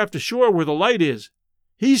tow the raft ashore where the light is.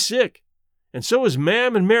 He's sick, and so is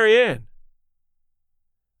Mam and Mary Ann.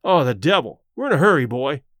 Oh, the devil. We're in a hurry,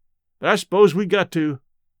 boy, but I suppose we got to.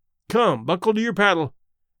 Come, buckle to your paddle,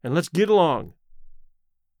 and let's get along.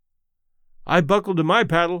 I buckled to my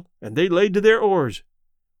paddle, and they laid to their oars.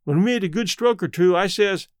 When we made a good stroke or two, I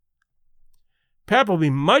says, Pap'll be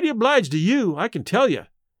mighty obliged to you, I can tell you.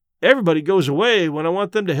 Everybody goes away when I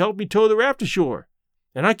want them to help me tow the raft ashore,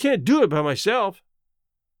 and I can't do it by myself.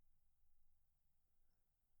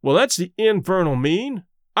 Well, that's the infernal mean.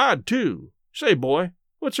 Odd, too. Say, boy,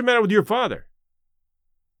 what's the matter with your father?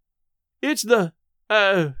 It's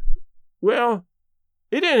well,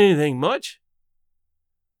 it ain't anything much.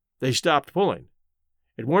 They stopped pulling.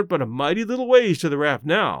 It weren't but a mighty little ways to the raft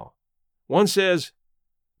now. One says,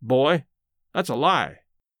 Boy, that's a lie.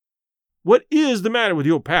 What is the matter with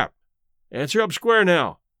your pap? Answer up square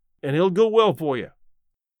now, and it'll go well for you.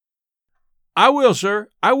 I will, sir,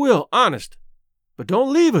 I will, honest. But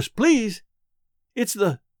don't leave us, please. It's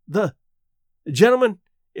gentlemen,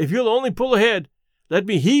 if you'll only pull ahead, let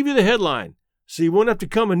me heave you the headline, so you won't have to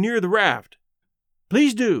come near the raft.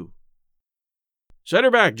 Please do. Set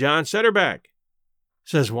her back, John, set her back,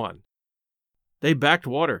 says one. They backed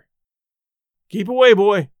water. Keep away,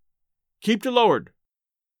 boy. Keep to lor'ard.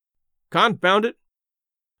 Confound it!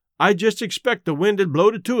 I just expect the wind had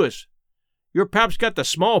blowed it to us. Your pap's got the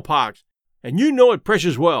smallpox, and you know it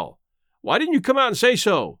precious well. Why didn't you come out and say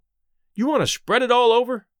so? You want to spread it all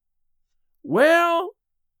over?" "Well,"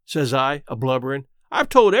 says I, a-blubbering, "I've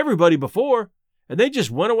told everybody before, and they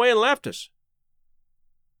just went away and left us."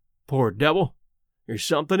 "Poor devil, there's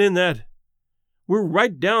something in that. We're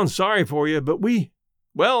right down sorry for you, but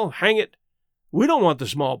well, hang it, we don't want the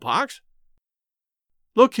smallpox.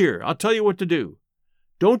 Look here, I'll tell you what to do.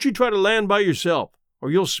 Don't you try to land by yourself,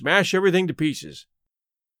 or you'll smash everything to pieces.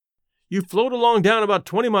 You float along down about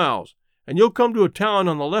 20 miles, and you'll come to a town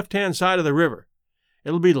on the left-hand side of the river.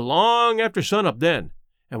 It'll be long after sunup then,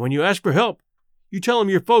 and when you ask for help, you tell them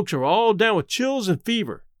your folks are all down with chills and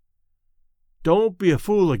fever. Don't be a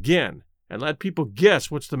fool again, and let people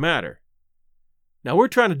guess what's the matter. Now we're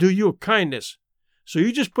trying to do you a kindness, so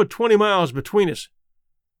you just put 20 miles between us.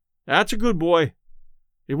 That's a good boy.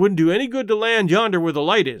 It wouldn't do any good to land yonder where the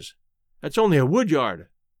light is. That's only a wood yard.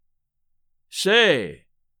 Say,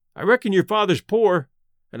 I reckon your father's poor,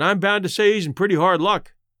 and I'm bound to say he's in pretty hard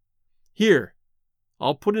luck. Here,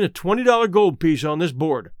 I'll put in a $20 gold piece on this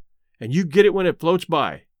board, and you get it when it floats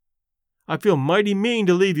by. I feel mighty mean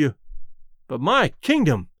to leave you, but my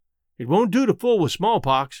kingdom, it won't do to fool with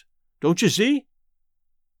smallpox, don't you see?"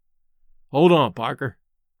 "Hold on, Parker,"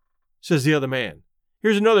 says the other man.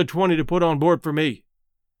 "Here's another 20 to put on board for me.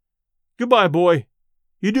 Goodbye, boy.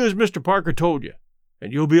 You do as Mr. Parker told you,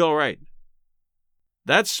 and you'll be all right."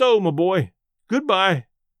 "That's so, my boy. Goodbye.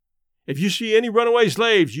 If you see any runaway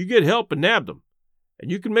slaves, you get help and nab them,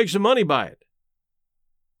 and you can make some money by it."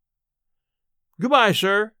 "Goodbye,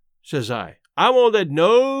 sir," says I. "I won't let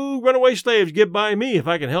no runaway slaves get by me if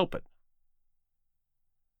I can help it."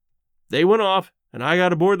 They went off, and I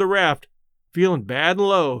got aboard the raft, feeling bad and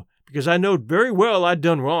low, because I knowed very well I'd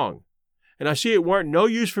done wrong, and I see it warn't no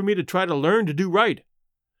use for me to try to learn to do right.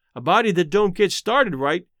 A body that don't get started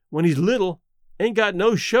right when he's little ain't got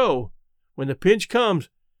no show. When the pinch comes,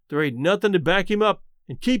 there ain't nothing to back him up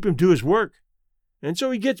and keep him to his work, and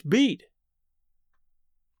so he gets beat.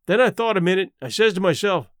 Then I thought a minute. I says to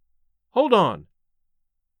myself, "Hold on.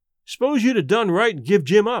 Suppose you'd have done right and give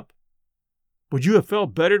Jim up. Would you have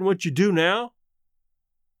felt better than what you do now?"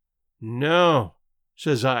 "No,"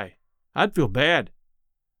 says I. "I'd feel bad.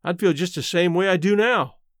 I'd feel just the same way I do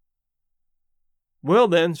now." "Well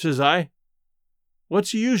then," says I,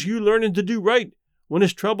 "what's the use you learning to do right when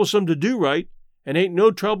it's troublesome to do right and ain't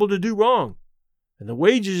no trouble to do wrong, and the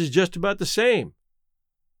wages is just about the same?"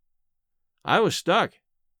 I was stuck.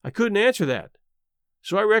 I couldn't answer that,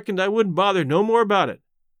 so I reckoned I wouldn't bother no more about it.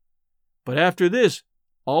 But after this,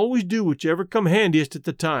 always do whichever come handiest at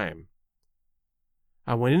the time.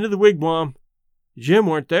 I went into the wigwam. Jim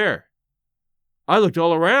weren't there. I looked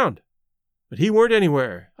all around, but he weren't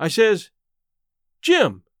anywhere. I says,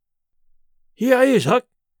 "Jim!" "Here I is, Huck.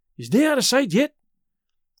 Is they out of sight yet?"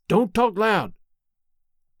 "Don't talk loud."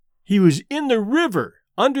 He was in the river,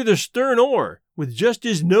 under the stern oar, with just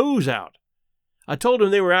his nose out. I told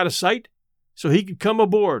him they were out of sight, so he could come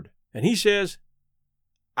aboard, and he says,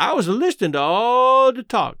 "I was a-listening to all the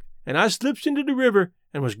talk, and I slips into the river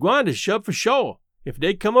and was gwine to shove for shore if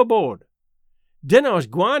they'd come aboard. Then I was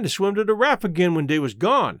gwine to swim to the raft again when they was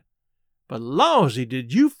gone. But lawsy,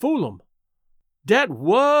 did you fool 'em. That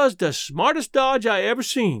was the smartest dodge I ever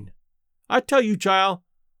seen. I tell you, child,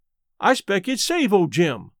 I spec it'd save old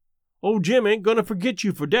Jim. Old Jim ain't gonna forget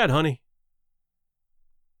you for that, honey."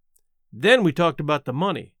 Then we talked about the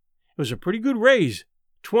money. It was a pretty good raise,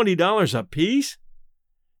 $20 apiece.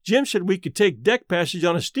 Jim said we could take deck passage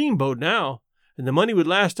on a steamboat now, and the money would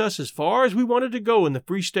last us as far as we wanted to go in the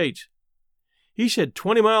Free States. He said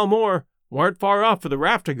 20 mile more warn't far off for the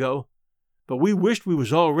raft to go, but we wished we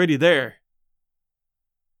was already there.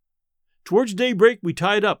 Towards daybreak we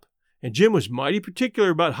tied up, and Jim was mighty particular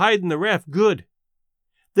about hiding the raft good.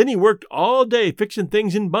 Then he worked all day fixing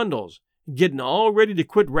things in bundles and getting all ready to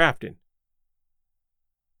quit rafting.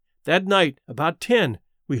 That night, about 10,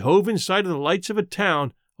 we hove in sight of the lights of a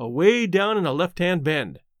town away down in a left-hand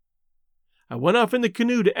bend. I went off in the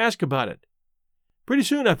canoe to ask about it. Pretty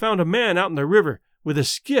soon I found a man out in the river with a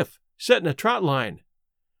skiff set in a trot line.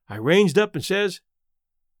 I ranged up and says,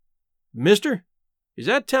 "Mister, is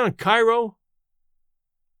that town Cairo?"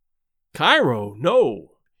 "Cairo?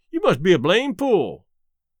 No. You must be a blame fool."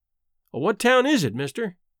 "Well, what town is it,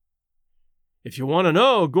 mister?" "If you want to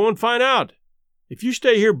know, go and find out. If you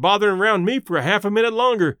stay here bothering around me for a half a minute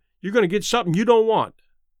longer, you're going to get something you don't want."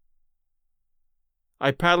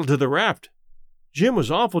 I paddled to the raft. Jim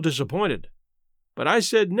was awful disappointed, but I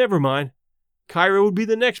said never mind. Cairo would be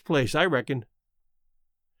the next place, I reckoned.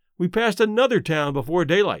 We passed another town before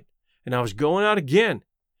daylight, and I was going out again,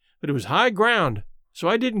 but it was high ground, so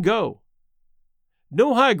I didn't go.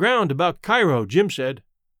 No high ground about Cairo, Jim said.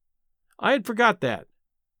 I had forgot that.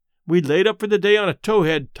 We'd laid up for the day on a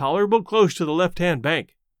towhead tolerable close to the left-hand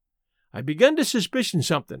bank. I begun to suspicion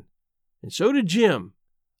something, and so did Jim.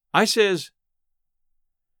 I says,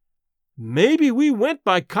 maybe we went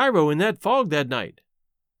by Cairo in that fog that night.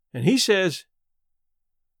 And he says,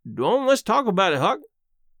 don't let's talk about it, Huck.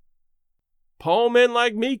 Poor men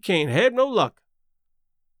like me can't have no luck.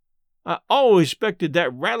 I always expected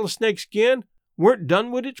that rattlesnake skin weren't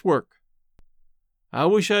done with its work. I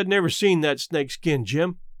wish I'd never seen that snake skin,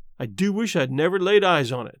 Jim. I do wish I'd never laid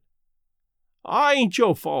eyes on it. I ain't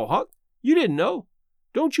your fault, Huck. You didn't know.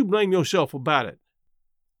 Don't you blame yourself about it.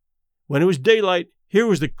 When it was daylight, here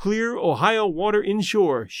was the clear Ohio water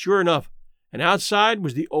inshore, sure enough, and outside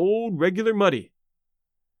was the old regular muddy.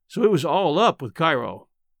 So it was all up with Cairo.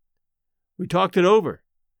 We talked it over.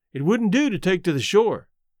 It wouldn't do to take to the shore.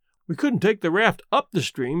 We couldn't take the raft up the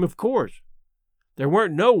stream, of course. There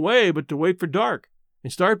weren't no way but to wait for dark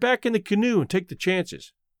and start back in the canoe and take the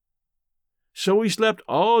chances. So we slept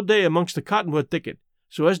all day amongst the cottonwood thicket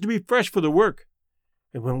so as to be fresh for the work,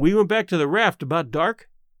 and when we went back to the raft about dark,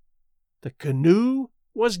 the canoe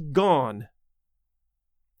was gone.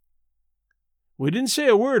 We didn't say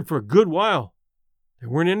a word for a good while. There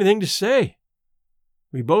weren't anything to say.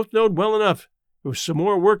 We both knowed well enough it was some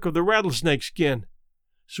more work of the rattlesnake skin,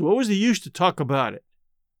 so what was the use to talk about it?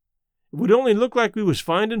 It would only look like we was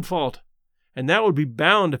finding fault, and that would be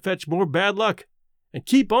bound to fetch more bad luck, and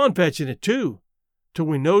keep on fetching it too, till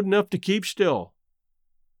we knowed enough to keep still.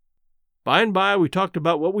 By and by we talked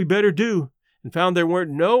about what we better do, and found there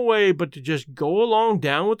weren't no way but to just go along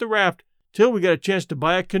down with the raft till we got a chance to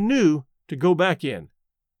buy a canoe to go back in.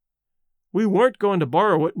 We weren't going to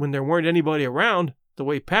borrow it when there weren't anybody around, the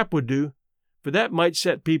way Pap would do, for that might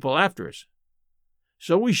set people after us.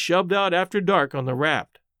 So we shoved out after dark on the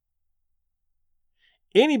raft.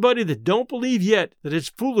 Anybody that don't believe yet that it's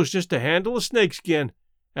foolishness to handle a snakeskin,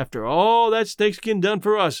 after all that snakeskin done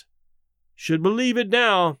for us, should believe it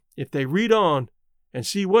now if they read on and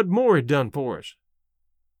see what more it done for us.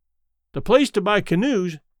 The place to buy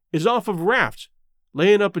canoes is off of rafts,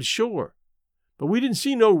 laying up at shore, but we didn't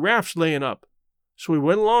see no rafts laying up, so we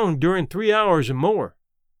went along during 3 hours and more.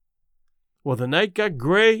 Well, the night got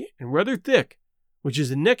gray and rather thick, which is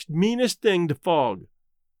the next meanest thing to fog.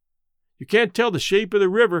 You can't tell the shape of the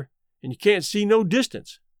river, and you can't see no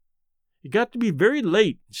distance. It got to be very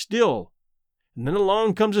late and still, and then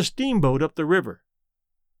along comes a steamboat up the river.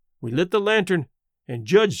 We lit the lantern and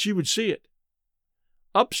judged she would see it.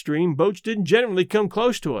 Upstream, boats didn't generally come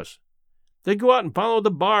close to us. They'd go out and follow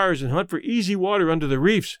the bars and hunt for easy water under the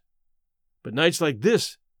reefs. But nights like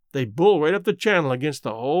this, they'd bull right up the channel against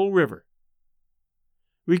the whole river.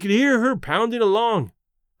 We could hear her pounding along,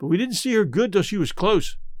 but we didn't see her good till she was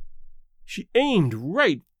close. She aimed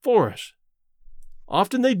right for us.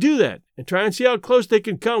 Often they do that and try and see how close they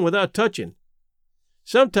can come without touching.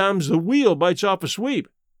 Sometimes the wheel bites off a sweep,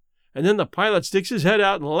 and then the pilot sticks his head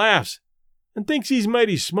out and laughs and thinks he's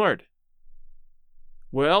mighty smart.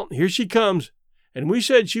 Well, here she comes, and we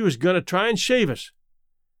said she was going to try and shave us,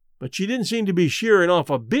 but she didn't seem to be shearing off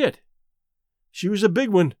a bit. She was a big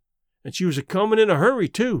one, and she was a-coming in a hurry,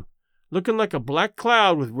 too, looking like a black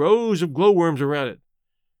cloud with rows of glowworms around it.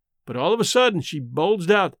 But all of a sudden she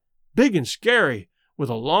bulged out, big and scary, with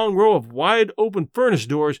a long row of wide-open furnace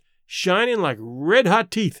doors shining like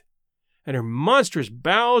red-hot teeth, and her monstrous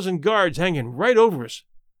bows and guards hanging right over us.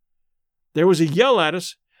 There was a yell at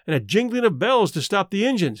us, and a jingling of bells to stop the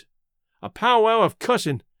engines, a powwow of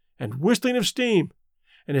cussing and whistling of steam,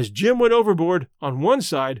 and as Jim went overboard on one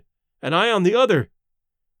side and I on the other,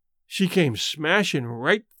 she came smashing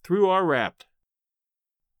right through our raft.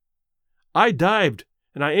 I dived,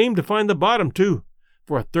 and I aimed to find the bottom, too,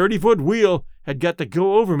 for a 30-foot wheel had got to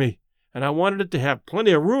go over me, and I wanted it to have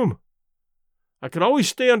plenty of room. I could always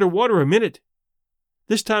stay under water a minute.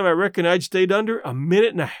 This time I reckon I'd stayed under a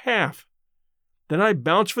minute and a half. Then I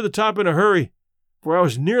bounced for the top in a hurry, for I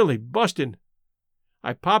was nearly busting.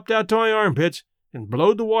 I popped out to my armpits and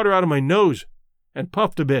blowed the water out of my nose, and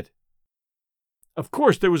puffed a bit. Of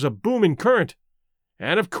course there was a booming current,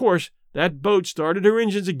 and of course that boat started her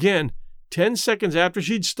engines again 10 seconds after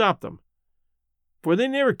she'd stopped them, for they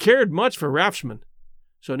never cared much for raftsmen.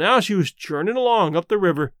 So now she was churning along up the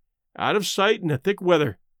river, out of sight in the thick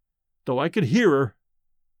weather, though I could hear her.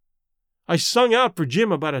 I sung out for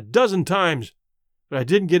Jim about a dozen times, but I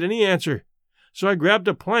didn't get any answer, so I grabbed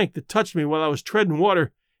a plank that touched me while I was treading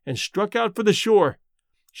water and struck out for the shore,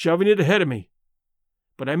 shoving it ahead of me.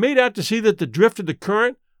 But I made out to see that the drift of the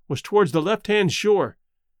current was towards the left-hand shore,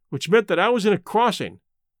 which meant that I was in a crossing,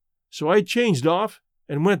 so I changed off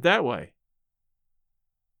and went that way.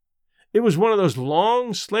 It was one of those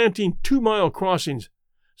long, slanting 2-mile crossings,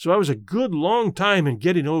 so I was a good long time in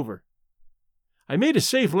getting over. I made a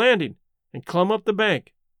safe landing and clumb up the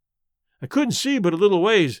bank. I couldn't see but a little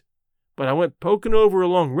ways, but I went poking over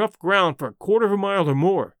along rough ground for a quarter of a mile or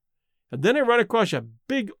more, and then I ran across a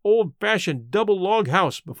big old-fashioned double log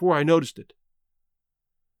house before I noticed it.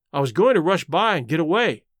 I was going to rush by and get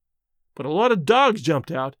away, but a lot of dogs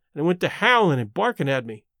jumped out and went to howling and barking at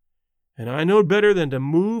me, and I knowed better than to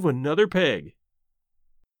move another peg.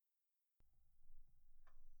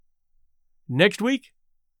 Next week,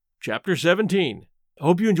 Chapter 17. I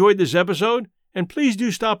hope you enjoyed this episode, and please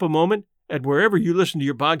do stop a moment at wherever you listen to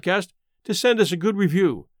your podcast to send us a good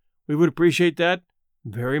review. We would appreciate that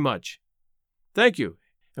very much. Thank you,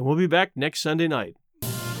 and we'll be back next Sunday night.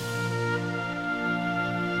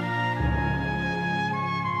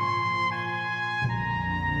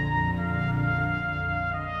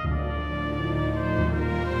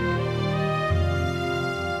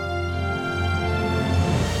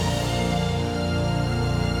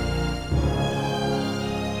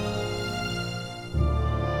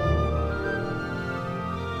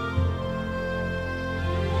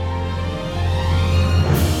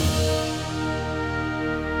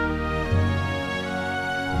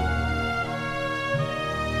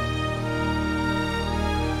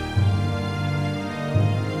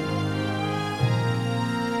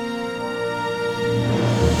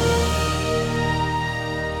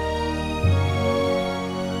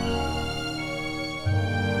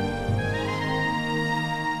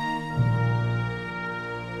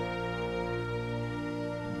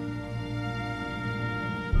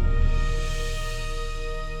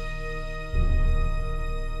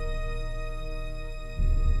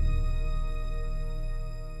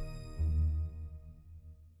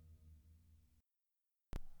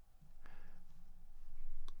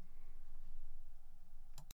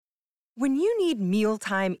 When you need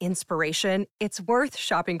mealtime inspiration, it's worth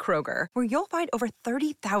shopping Kroger, where you'll find over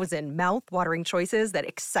 30,000 mouth-watering choices that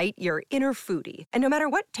excite your inner foodie. And no matter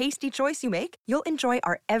what tasty choice you make, you'll enjoy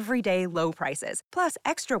our everyday low prices, plus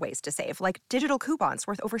extra ways to save, like digital coupons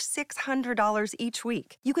worth over $600 each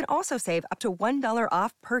week. You can also save up to $1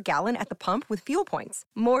 off per gallon at the pump with fuel points.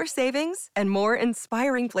 More savings and more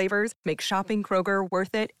inspiring flavors make shopping Kroger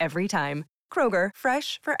worth it every time. Kroger,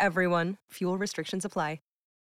 fresh for everyone. Fuel restrictions apply.